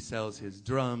 He sells his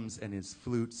drums and his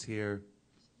flutes here.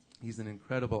 He's an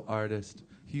incredible artist,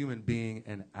 human being,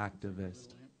 and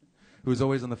activist who's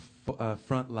always on the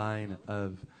front line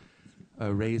of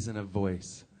raising a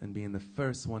voice and being the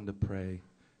first one to pray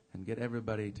and get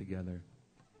everybody together.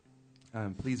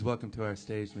 Please welcome to our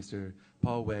stage Mr.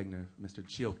 Paul Wagner, Mr.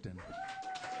 Chioten.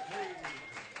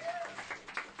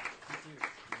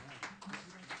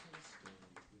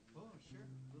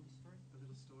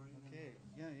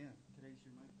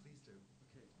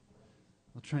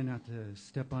 I'll try not to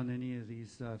step on any of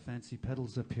these fancy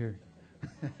pedals up here.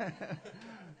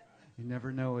 You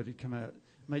never know what would come out.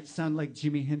 Might sound like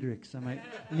Jimi Hendrix. I might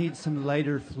need some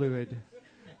lighter fluid.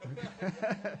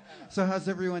 So how's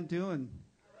everyone doing?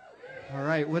 All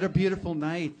right, what a beautiful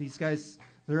night. These guys,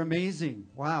 they're amazing.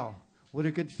 Wow, what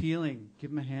a good feeling.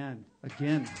 Give them a hand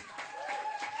again.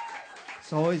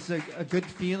 It's always a good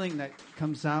feeling that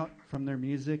comes out from their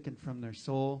music and from their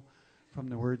soul, from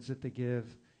the words that they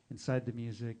give inside the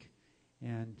music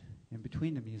and in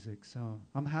between the music. So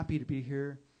I'm happy to be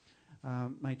here.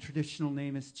 My traditional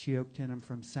name is Chioten. I'm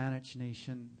from Saanich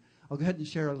Nation. I'll go ahead and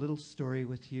share a little story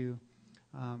with you.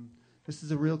 This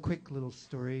is a real quick little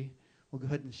story. We'll go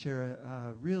ahead and share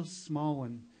a real small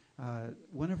one.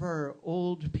 One of our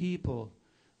old people,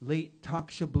 late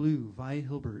Taksha Blue, Vi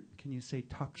Hilbert. Can you say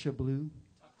Taksha Blue?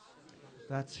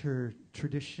 That's her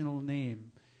traditional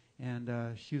name. And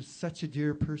she was such a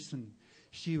dear person.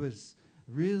 She was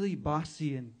really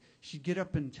bossy, and she'd get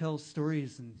up and tell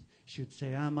stories, and she would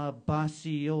say, I'm a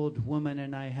bossy old woman,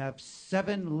 and I have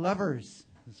 7 lovers.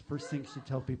 That's the first thing she'd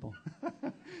tell people.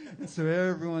 And so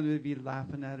everyone would be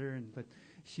laughing at her, but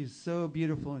she's so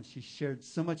beautiful, and she shared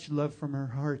so much love from her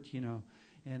heart, you know.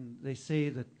 And they say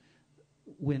that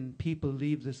when people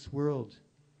leave this world,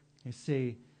 they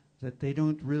say that they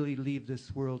don't really leave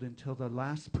this world until the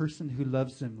last person who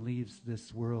loves them leaves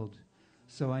this world.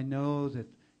 So I know that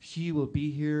she will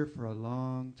be here for a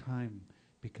long time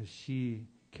because she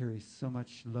carries so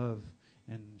much love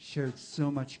and shared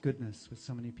so much goodness with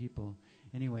so many people.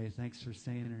 Anyway, thanks for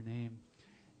saying her name.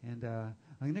 And I'm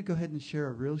going to go ahead and share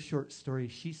a real short story.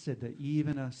 She said that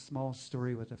even a small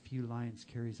story with a few lines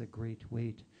carries a great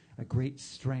weight, a great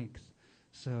strength.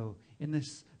 So in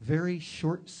this very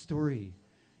short story,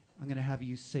 I'm going to have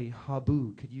you say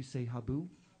Habu. Could you say Habu?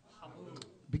 Habu.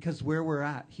 Because where we're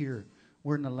at here,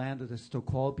 we're in the land of the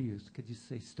Stokwalbuse. Could you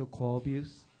say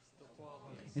Stokwalbuse?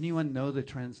 Anyone know the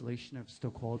translation of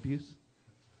Stokwalbuse?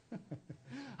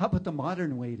 How about the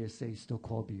modern way to say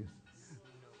Stokwalbuse?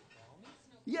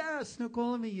 Yeah,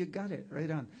 Snoqualmie, you got it, right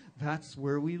on. That's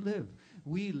where we live.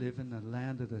 We live in the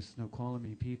land of the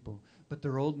Snoqualmie people, but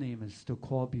their old name is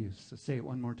Stokwalbuse. So say it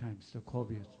one more time,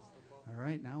 Stokwalbuse. All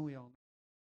right, now we all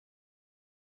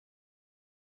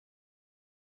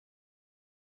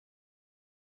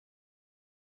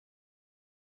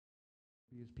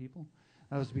people.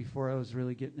 That was before I was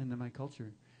really getting into my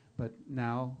culture. But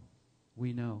now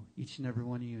we know. Each and every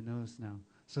one of you knows now.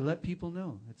 So let people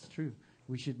know. It's true.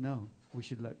 We should know. We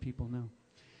should let people know.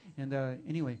 And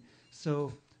anyway,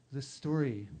 so the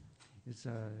story is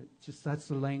just that's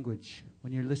the language.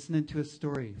 When you're listening to a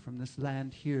story from this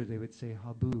land here, they would say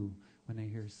Habu when they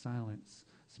hear silence.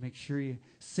 So make sure you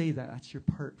say that. That's your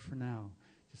part for now.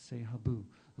 Just say Habu.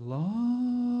 Long,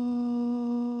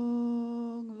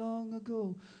 long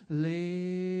ago,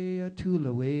 lay a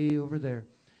Tula way over there.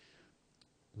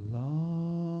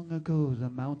 Long ago, the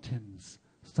mountains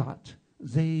thought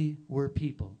they were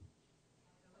people.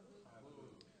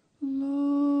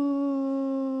 Long,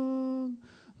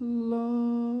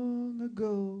 long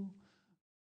ago.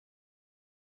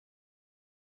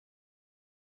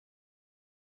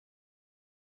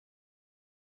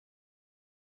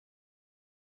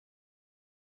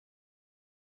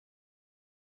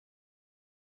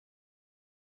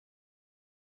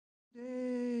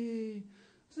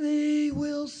 They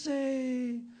will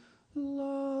say,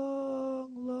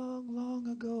 long, long, long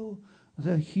ago,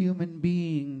 the human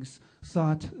beings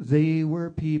thought they were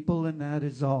people, and that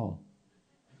is all.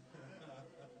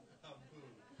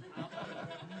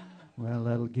 Well,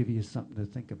 that'll give you something to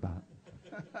think about.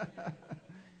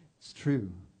 It's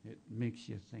true. It makes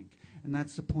you think. And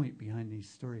that's the point behind these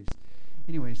stories.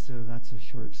 Anyway, so that's a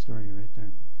short story right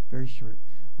there. Very short.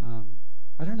 I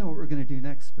don't know what we're going to do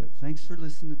next, but thanks for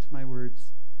listening to my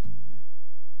words. And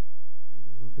create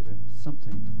a little bit of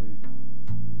something for you.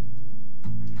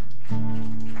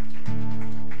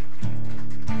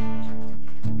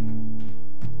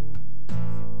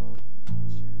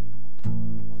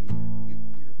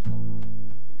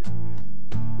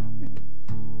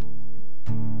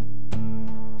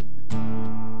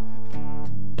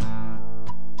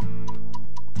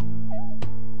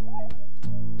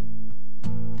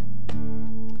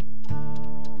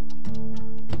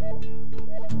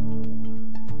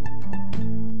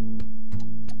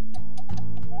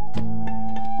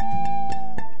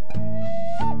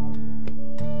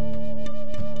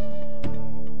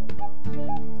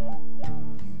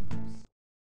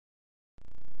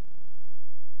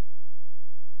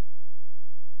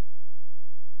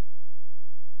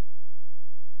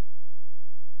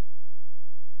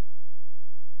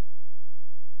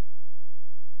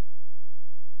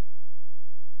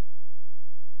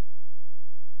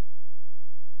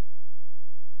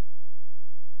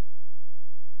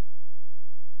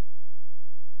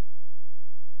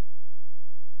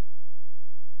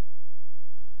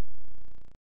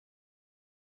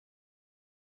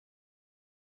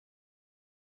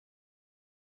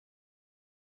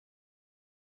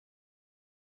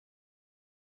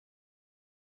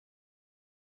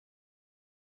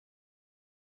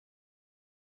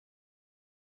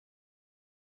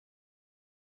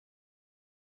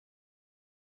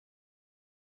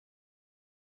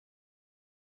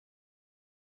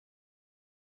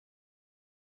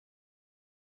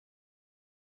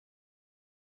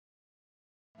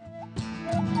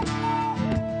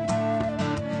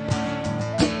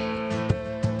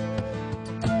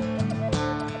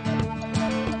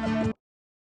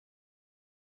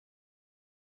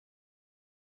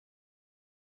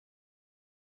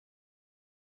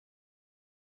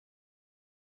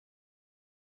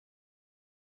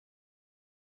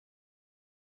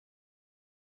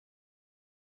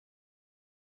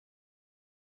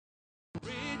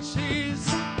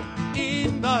 Riches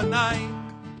in the night.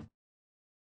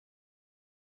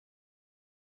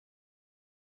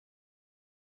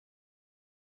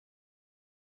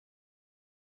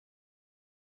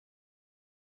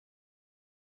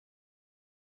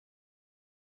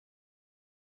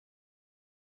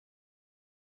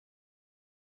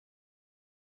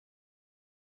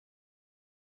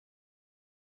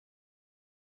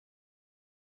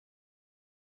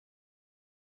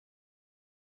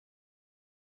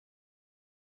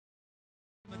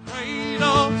 The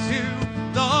cradle to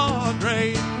the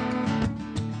grave,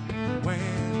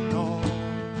 when all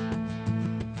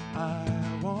I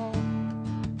want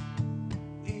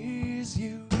is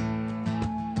you.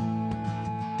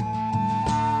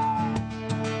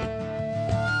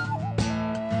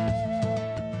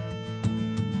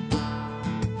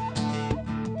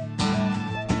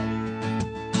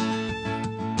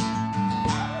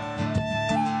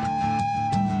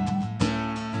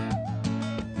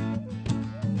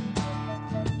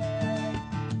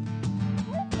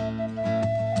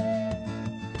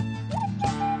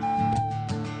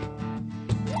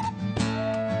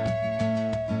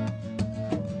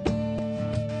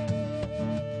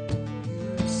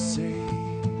 You say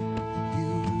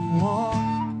you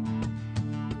want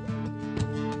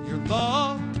your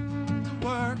love to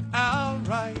work out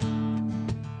right,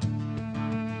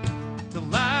 to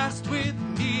last with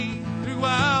me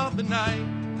throughout the night.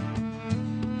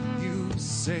 You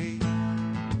say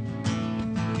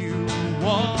you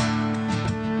want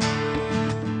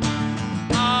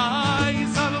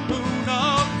eyes on a moon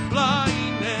of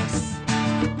blindness,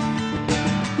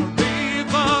 a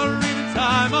river in a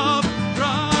time of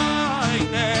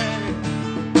dryness,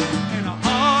 and a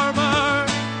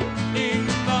harbor in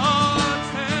the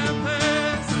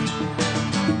tempest.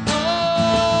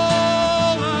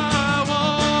 All I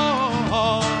want,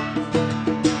 all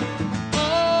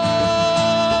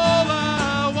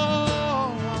I want.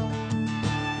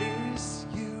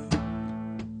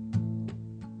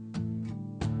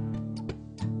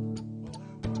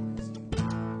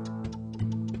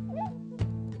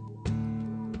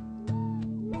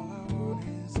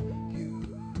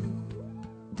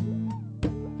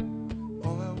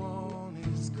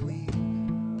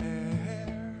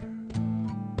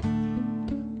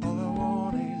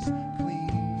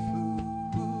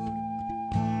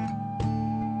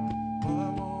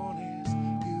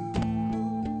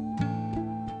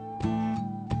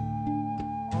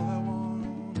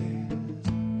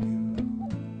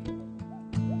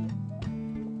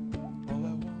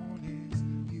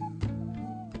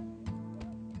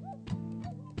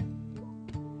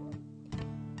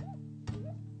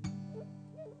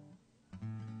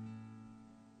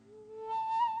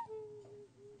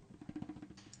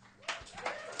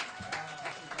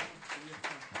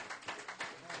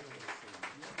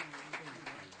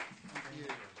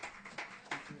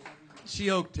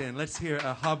 Cheokton. Let's hear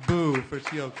a haboo for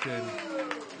Cheokton.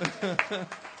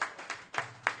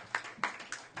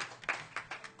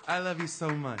 I love you so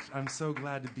much. I'm so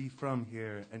glad to be from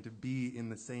here and to be in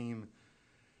the same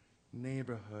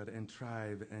neighborhood and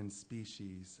tribe and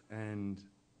species. And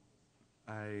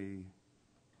I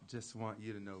just want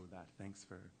you to know that. Thanks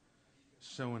for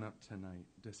showing up tonight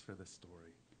just for the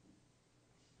story.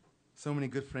 So many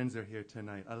good friends are here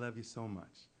tonight. I love you so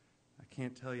much. I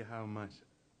can't tell you how much.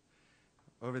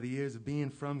 Over the years of being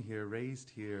from here,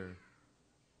 raised here,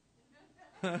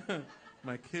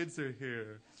 my kids are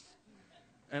here.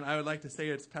 And I would like to say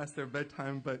it's past their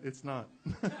bedtime, but it's not.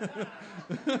 Right?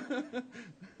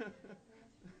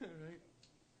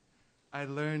 I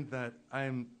learned that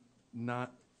I'm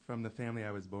not from the family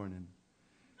I was born in.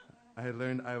 I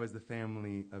learned I was the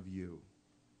family of you.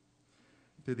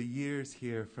 Through the years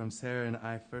here, from Sarah and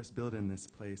I first building this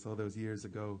place all those years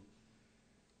ago,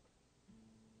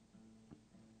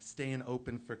 staying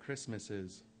open for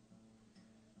Christmases,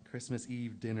 Christmas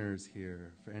Eve dinners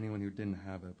here for anyone who didn't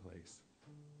have a place,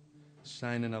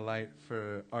 shining a light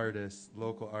for artists,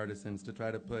 local artisans, to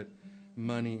try to put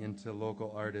money into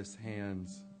local artists'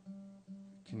 hands.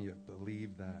 Can you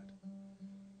believe that?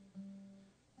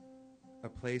 A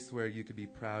place where you could be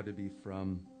proud to be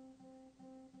from.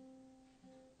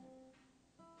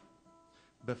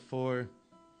 Before,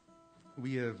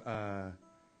 we have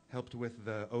helped with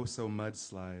the Oso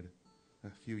mudslide a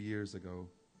few years ago.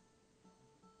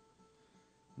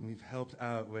 And we've helped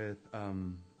out with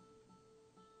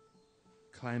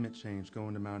climate change,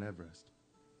 going to Mount Everest.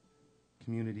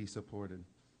 Community supported.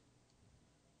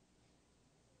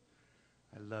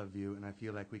 I love you, and I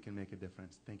feel like we can make a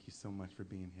difference. Thank you so much for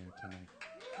being here tonight.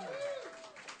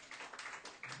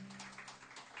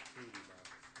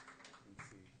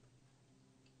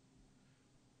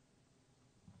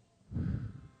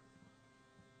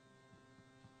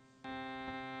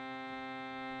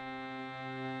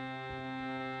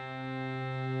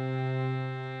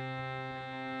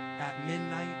 At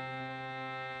midnight,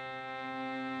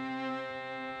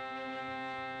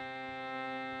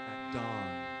 at dawn,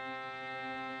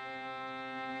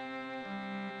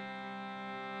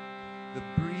 the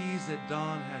breeze at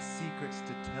dawn has secrets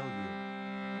to tell you.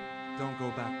 Don't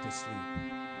go back to sleep.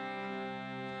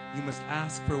 You must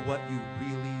ask for what you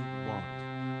really want.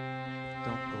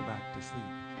 Don't go back to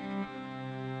sleep.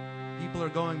 People are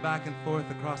going back and forth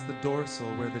across the dorsal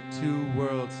where the two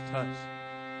worlds touch,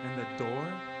 and the door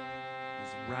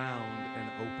is round and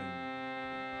open.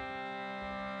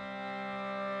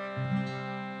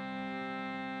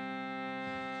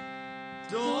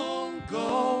 Don't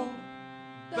go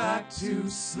back to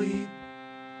sleep.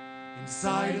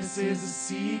 Inside us is a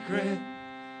secret,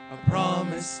 a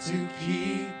promise to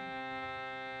keep.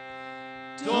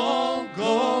 Don't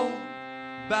go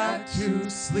back to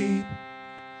sleep.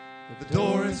 The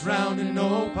door is round and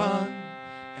open,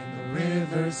 and the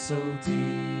river's so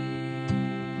deep.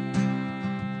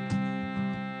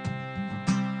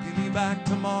 Give me back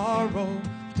tomorrow,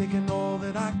 taking all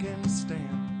that I can stand.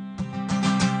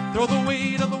 Throw the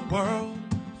weight of the world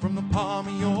from the palm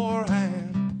of your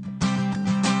hand.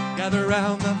 Gather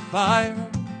round the fire,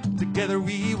 together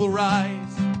we will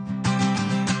rise.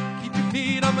 Keep your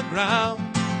feet on the ground,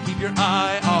 keep your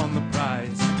eye on the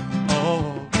prize.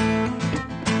 Oh,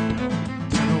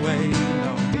 turn away,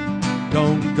 no,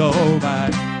 don't go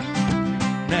back.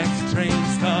 Next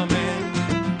train's coming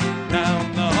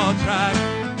down the track.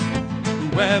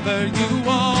 Whoever you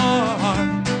are,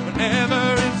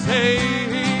 whatever it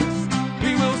takes,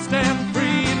 we will stand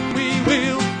free and we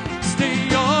will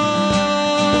stay always.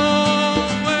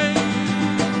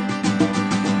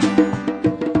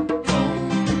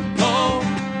 Don't go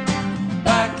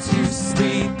back to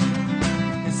sleep.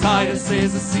 Inside us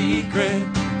is a secret,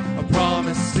 a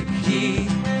promise to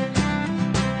keep.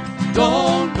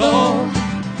 Don't go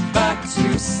back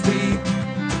to sleep.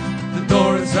 The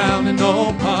door is round and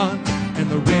open, and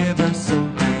the river's so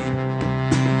deep.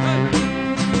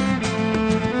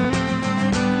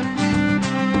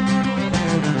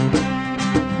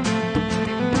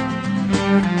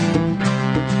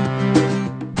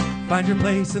 Find your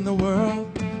place in the world,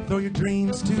 throw your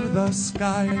dreams to the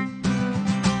sky.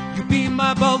 You be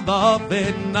my beloved,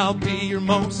 and I'll be your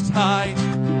most high.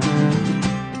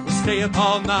 We'll stay up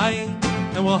all night,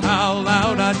 and we'll howl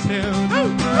out our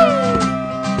tune.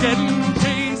 Getting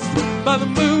chased by the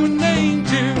moon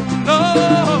angel.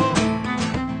 No,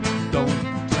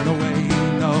 don't turn away.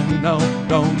 No, no,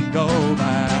 don't go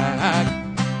back.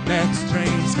 Next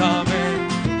train's coming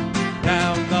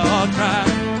down the track.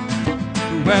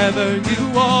 Whoever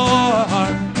you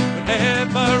are,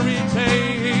 whatever it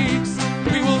takes,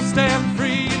 we will stand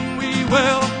free and we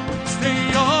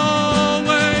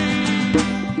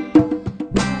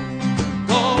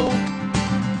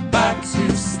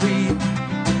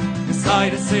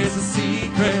this is a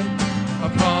secret, a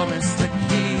promise to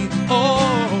keep.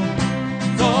 Oh,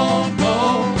 don't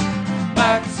go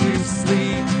back to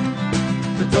sleep.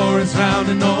 The door is round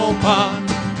and open,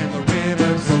 and the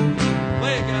river's so deep.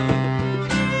 Play again.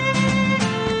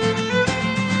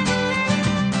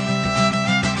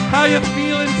 How you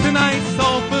feeling tonight,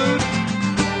 SoulFood?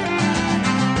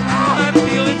 I'm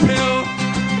feeling too.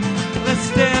 Let's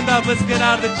stand up, let's get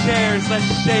out of the chairs, let's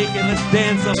shake it, let's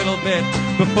dance a little bit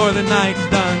before the night's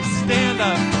done. Stand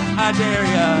up, I dare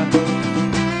ya.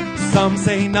 Some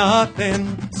say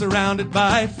nothing, surrounded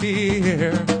by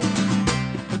fear.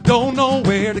 Don't know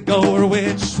where to go or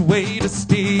which way to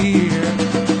steer.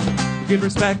 Give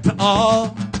respect to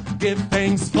all, give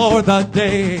thanks for the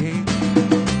day.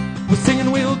 We'll sing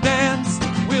and we'll dance,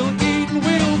 we'll eat and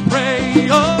we'll pray.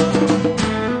 Oh,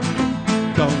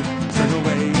 don't turn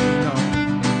away, no,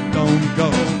 don't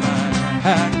go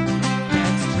back.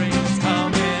 Next train's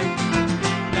coming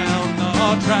down the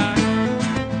track.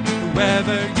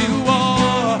 Whoever you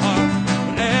are,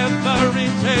 whatever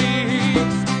it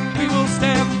takes, we will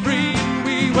step free and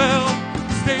we will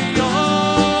stay away.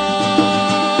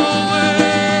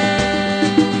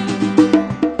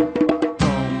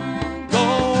 Don't go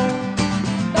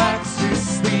back to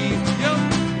sleep. Yep.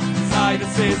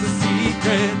 Silence is a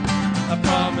secret, a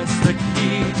promise to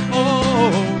keep.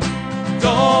 Oh,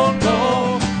 don't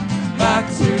go back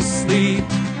to sleep.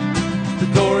 The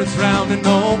door is round and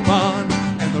open,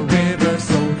 and the river's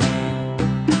so deep.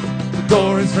 The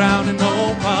door is round and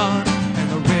open, and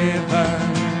the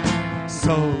river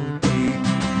so deep.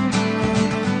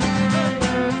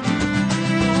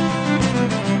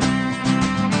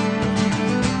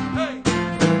 Hey.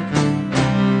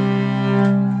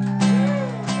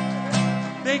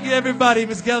 Thank you, everybody.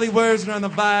 Miss Gelly Wurzner on the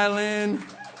violin,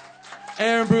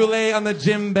 Aaron Brule on the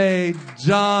djembe,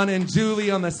 John and Julie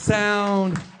on the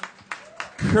sound,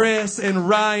 Chris and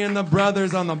Ryan, the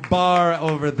brothers, on the bar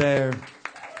over there.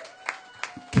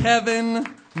 Kevin,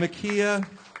 Makia,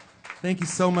 thank you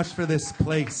so much for this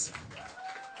place.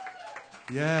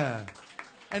 Yeah.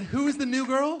 And who's the new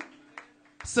girl?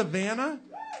 Savannah?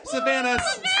 Savannah,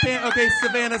 okay,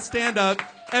 Savannah, stand up.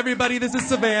 Everybody, this is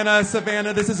Savannah.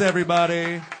 Savannah, this is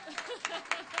everybody.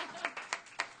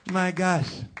 My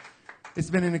gosh. It's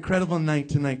been an incredible night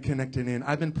tonight connecting in.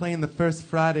 I've been playing the first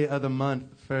Friday of the month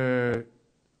for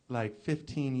like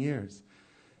 15 years.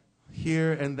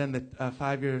 Here, and then the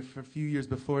for a few years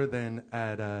before then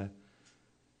at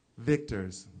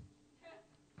Victor's.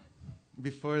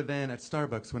 Before then at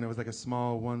Starbucks, when it was like a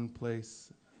small one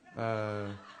place. I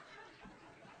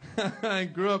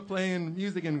grew up playing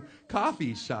music in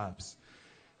coffee shops.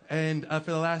 And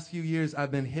for the last few years,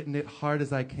 I've been hitting it hard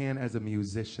as I can as a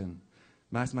musician.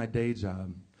 That's my day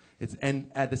job.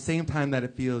 And at the same time that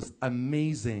it feels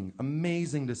amazing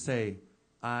to say,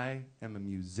 I am a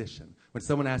musician. When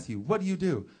someone asks you, what do you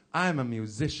do? I'm a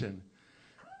musician.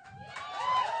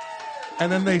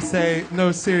 And then they say,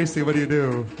 no, seriously, what do you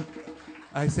do?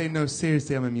 I say, no,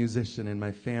 seriously, I'm a musician, and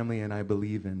my family and I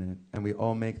believe in it. And we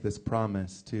all make this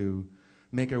promise to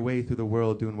make our way through the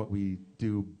world doing what we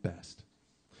do best.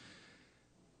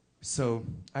 So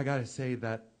I got to say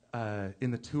that in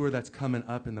the tour that's coming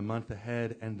up in the month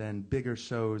ahead, and then bigger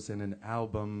shows and an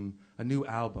album, a new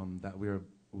album that we'll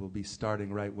be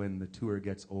starting right when the tour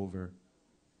gets over,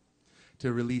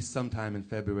 to release sometime in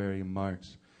February,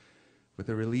 March, with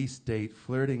a release date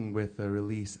flirting with a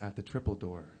release at the Triple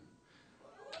Door.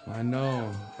 I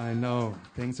know.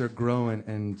 Things are growing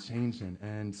and changing.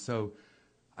 And so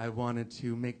I wanted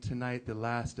to make tonight the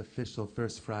last official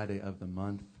first Friday of the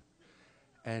month,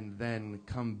 and then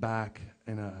come back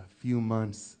in a few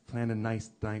months, plan a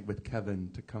nice night with Kevin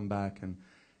to come back and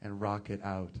rock it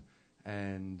out.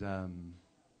 But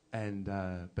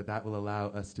that will allow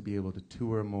us to be able to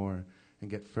tour more and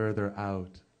get further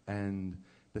out. And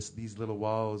these little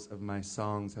walls of my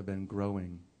songs have been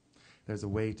growing. There's a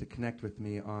way to connect with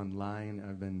me online.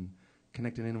 I've been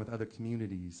connecting in with other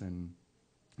communities and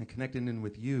connecting in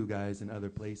with you guys in other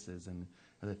places and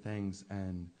other things.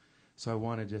 And so I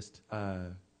want to just,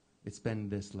 it's been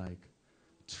this like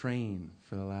train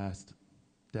for the last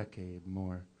decade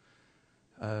more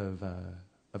of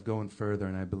going further,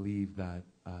 and I believe that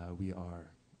we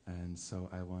are. And so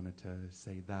I wanted to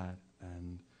say that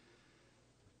and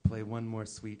play one more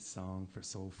sweet song for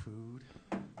SoulFood,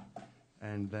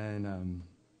 and then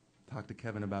talk to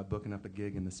Kevin about booking up a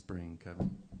gig in the spring. Kevin.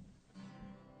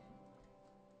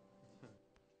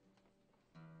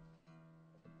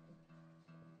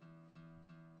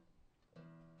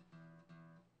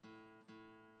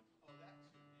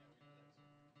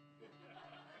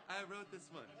 I wrote this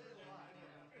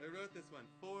one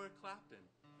for Clapton.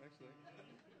 actually.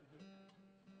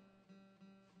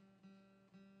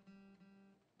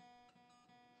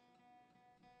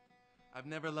 I've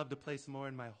never loved a place more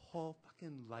in my whole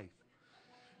fucking life.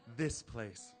 This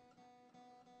place.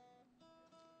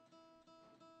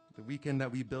 The weekend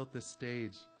that we built this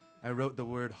stage, I wrote the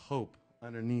word hope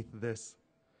underneath this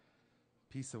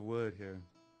piece of wood here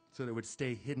so that it would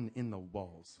stay hidden in the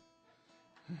walls.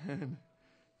 And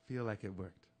feel like it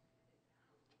worked.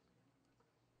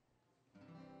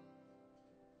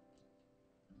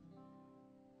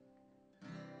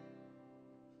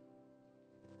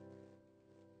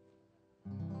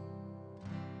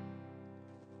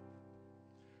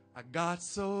 I got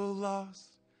so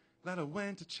lost that I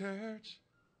went to church.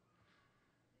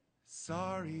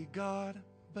 Sorry, God,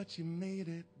 but you made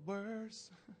it worse.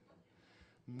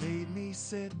 Made me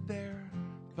sit there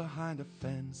behind a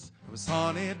fence. I was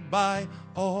haunted by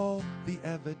all the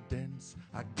evidence.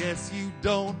 I guess you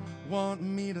don't want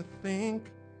me to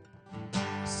think,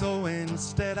 so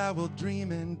instead I will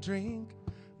dream and drink.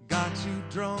 Got you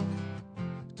drunk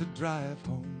to drive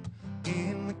home.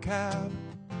 In the cab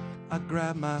I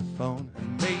grabbed my phone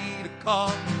and made a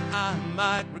call I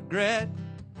might regret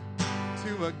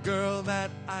to a girl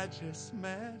that I just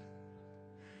met.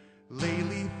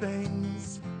 Lately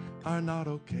things are not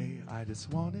okay. I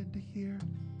just wanted to hear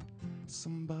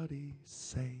somebody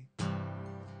say,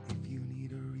 if you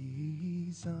need a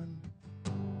reason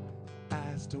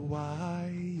as to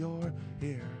why you're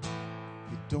here,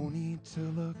 you don't need to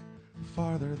look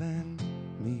farther than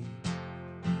me.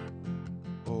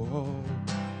 Oh,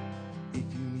 if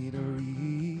you need a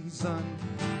reason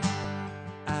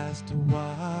as to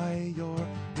why you're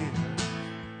here,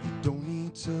 you don't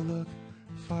need to look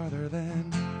farther than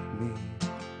me.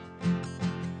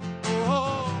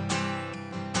 Oh,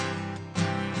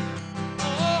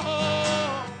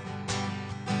 oh,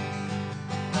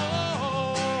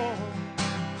 oh,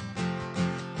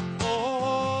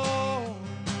 oh.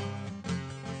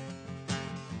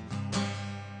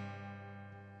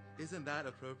 Isn't that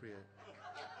appropriate?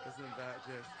 Isn't that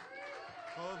just...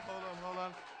 Hold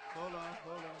on.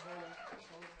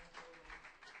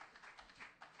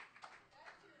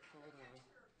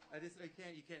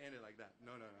 You can't end it like that.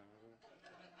 No.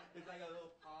 It's like a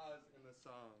little pause in the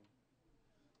song.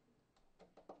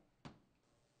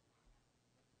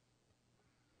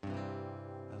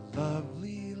 A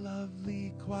lovely,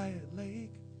 lovely, quiet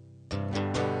lake.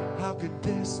 How could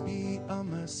this be a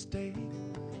mistake?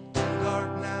 Too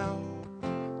dark now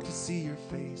to see your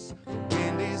face. The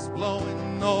wind is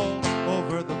blowing all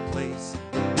over the place.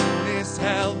 The moon is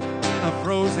held in a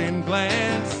frozen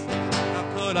glance. How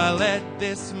could I let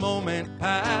this moment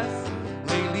pass?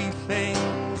 Lately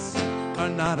things are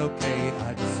not okay.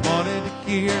 I just wanted to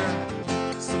hear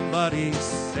somebody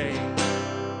say,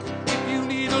 if you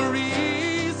need a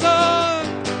reason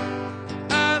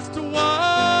as to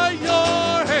why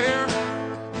you're here,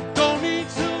 you don't need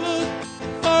to look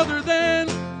farther than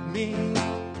me.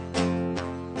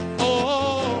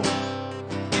 Oh,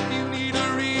 if you need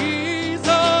a reason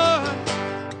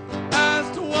as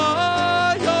to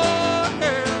why you're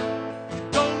here, you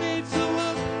don't need to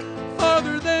look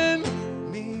farther than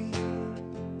me.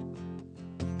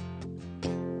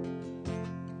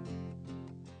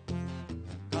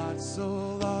 Got so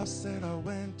lost that I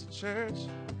went to church.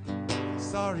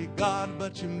 Sorry, God,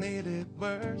 but you made it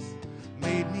worse.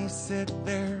 Made me sit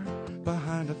there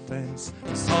behind a fence.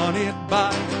 Was haunted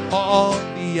by all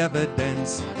the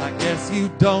evidence. I guess you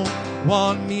don't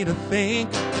want me to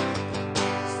think,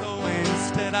 so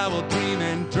instead I will dream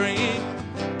and drink.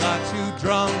 Got too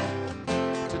drunk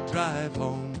to drive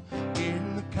home.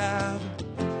 In the cab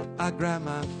I grabbed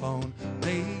my phone,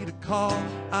 made a call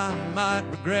I might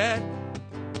regret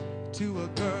to a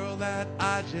girl that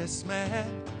I just met.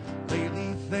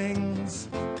 Lately things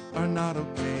are not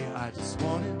okay. I just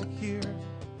wanted to hear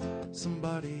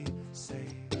somebody say,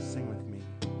 sing with me.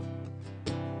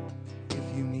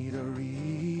 If you need a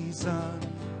reason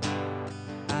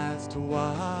as to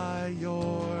why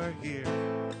you're here,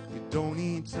 you don't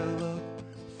need to look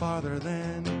farther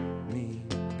than me.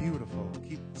 Beautiful.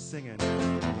 Keep singing.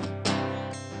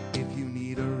 If you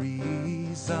need a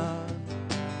reason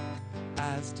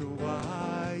as to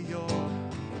why you're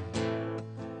here,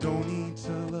 don't need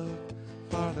to look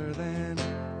farther than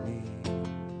me.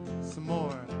 Some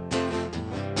more.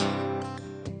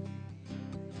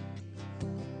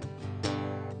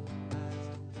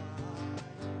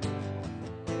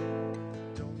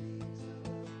 Don't need to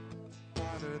look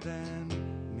farther than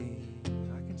me.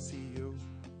 I can see you.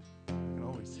 I can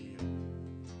always see you.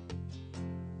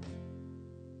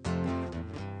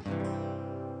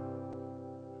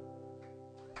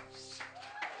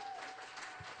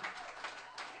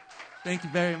 Thank you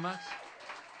very much.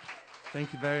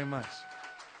 Thank you very much.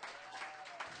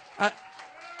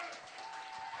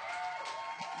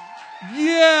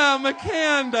 Yeah,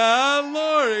 Makanda,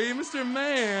 Lori, Mr.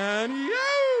 Man,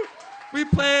 yo! We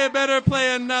better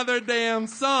play another damn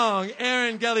song.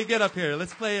 Aaron, Gelly, get up here.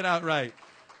 Let's play it out right.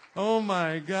 Oh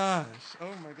my gosh.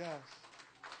 Oh my gosh.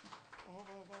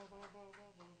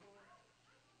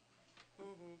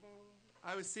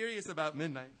 I was serious about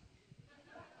midnight.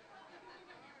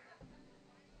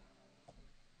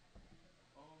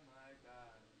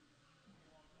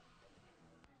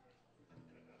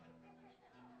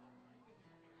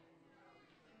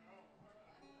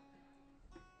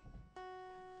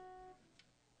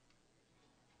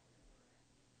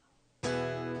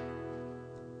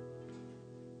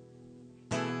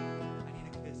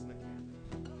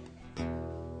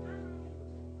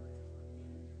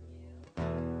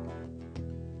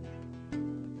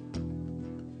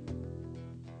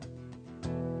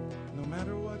 No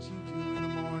matter what you do in the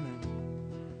morning,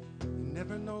 you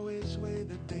never know which way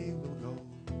the day will go.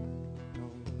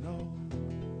 No, no,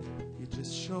 you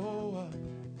just show up.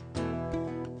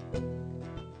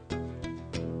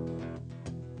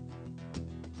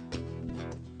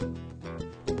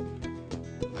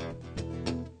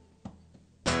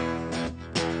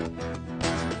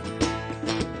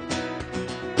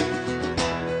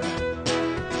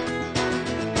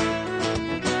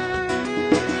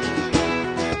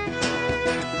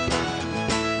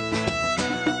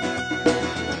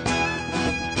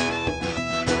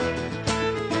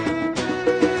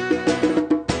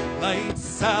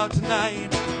 Lights out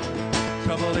tonight,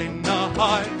 trouble in the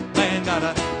heartland, got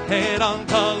a head-on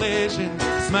collision,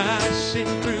 smashing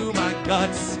through my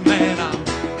guts. Man, I'm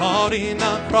caught in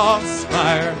a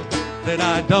crossfire that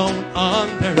I don't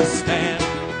understand.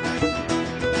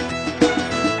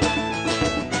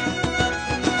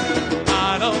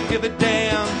 I don't give a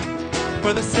damn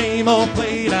for the same old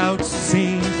played out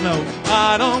scenes. No,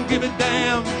 I don't give a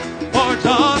damn for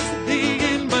just the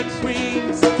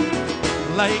in-betweens.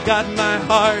 I got my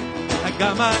heart, I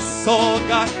got my soul,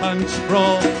 got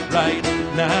control right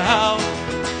now.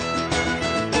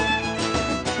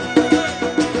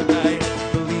 I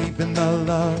believe in the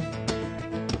love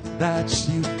that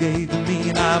you gave me,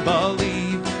 and I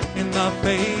believe in the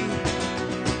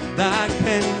faith that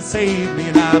can save me,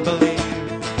 and I believe,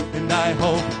 and I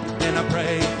hope, and I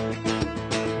pray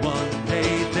one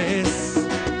day this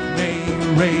may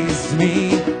raise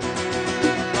me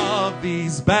of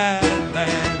these bad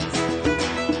lands.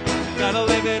 Gotta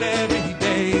live it every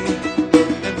day,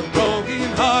 and the broken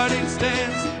hearted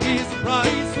stands is the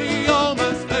price we all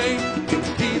must pay.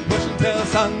 Keep pushing till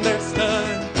it's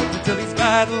understood, until these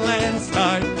bad lands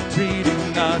start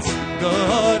treating us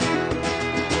good.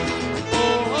 Oh,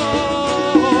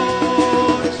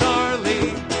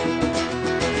 Charlie.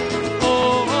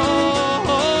 Oh,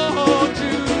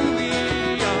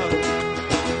 Julia.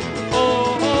 Oh,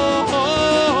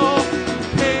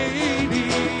 Katie.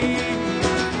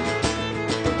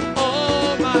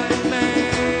 Oh, my man.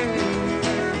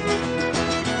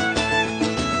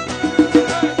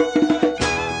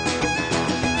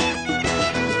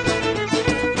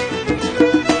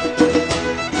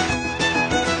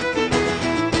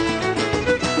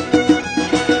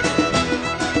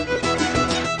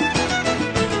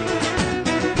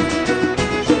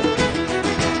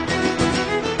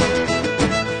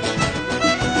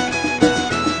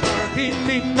 Working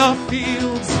in the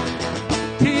fields,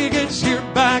 till you get your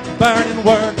back burning.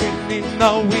 Working in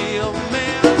the wheel,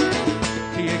 man,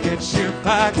 till you get your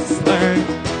facts learned.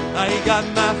 I got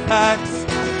my facts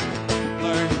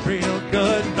learned real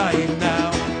good right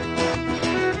now.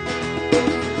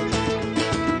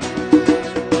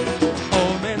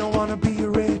 Oh, man, I wanna be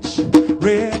rich,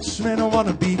 rich men, I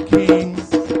wanna be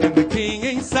kings, and the king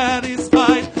ain't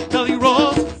satisfied till he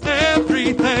rolls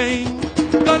everything.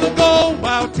 Gonna go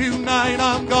out tonight,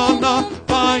 I'm gonna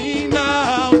find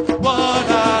out what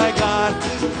I got.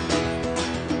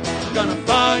 Gonna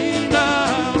find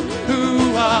out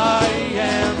who I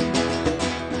am.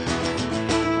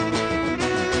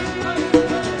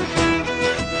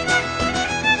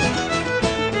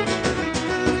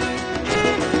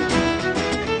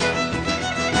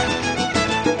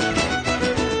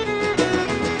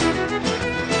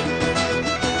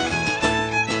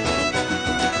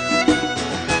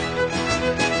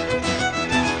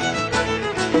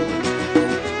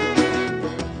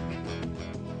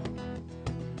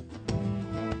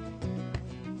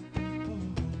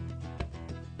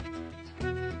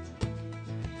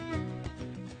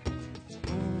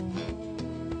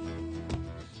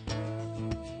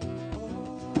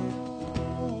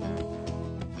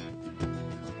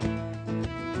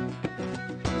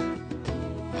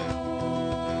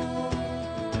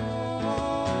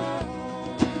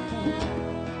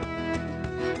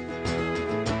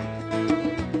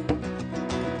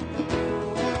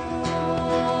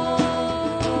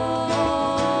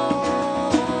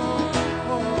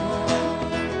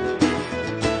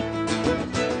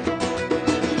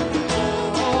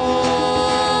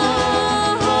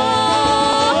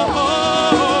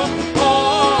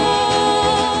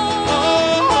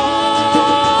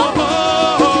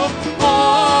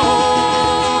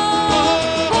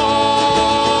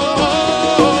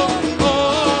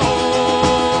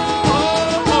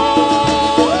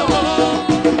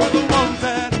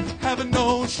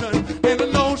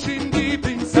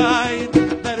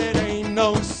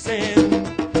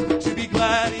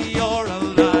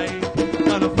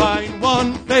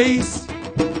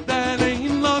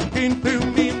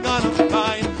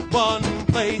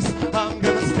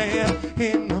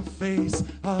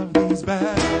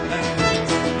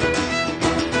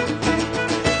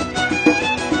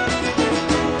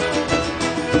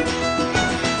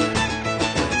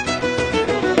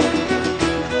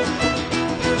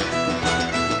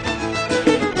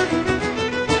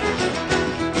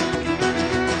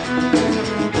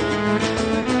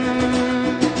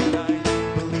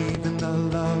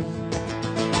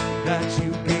 that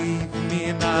you gave me,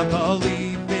 and I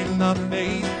believe in the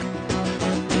faith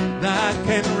that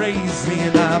can raise me,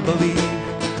 and I believe,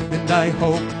 and I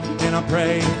hope, and I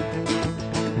pray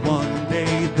one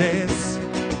day this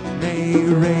may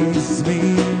raise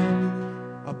me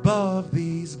above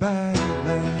these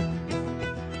badlands.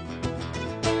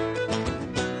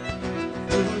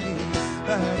 Through these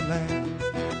badlands,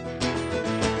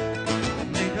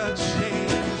 make a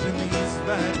change in these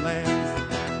badlands.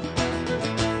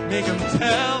 Make them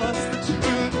tell us the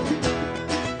truth.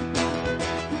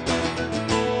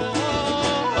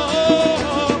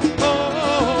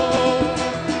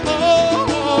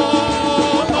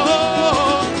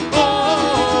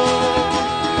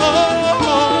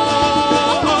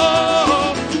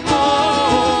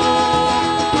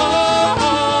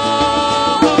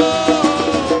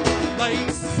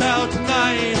 Lights out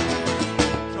tonight,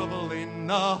 trouble in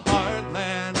the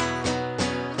heartland.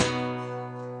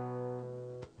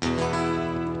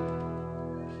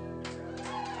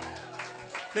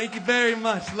 Thank you very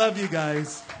much. Love you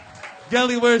guys.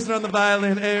 Gelly Wurzner on the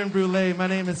violin, Aaron Brule. My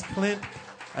name is Clint.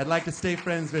 I'd like to stay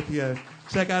friends with you.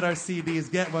 Check out our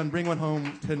CDs. Get one. Bring one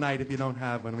home tonight if you don't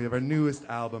have one. We have our newest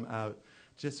album out.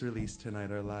 Just released tonight,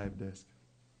 our live disc.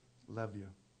 Love you.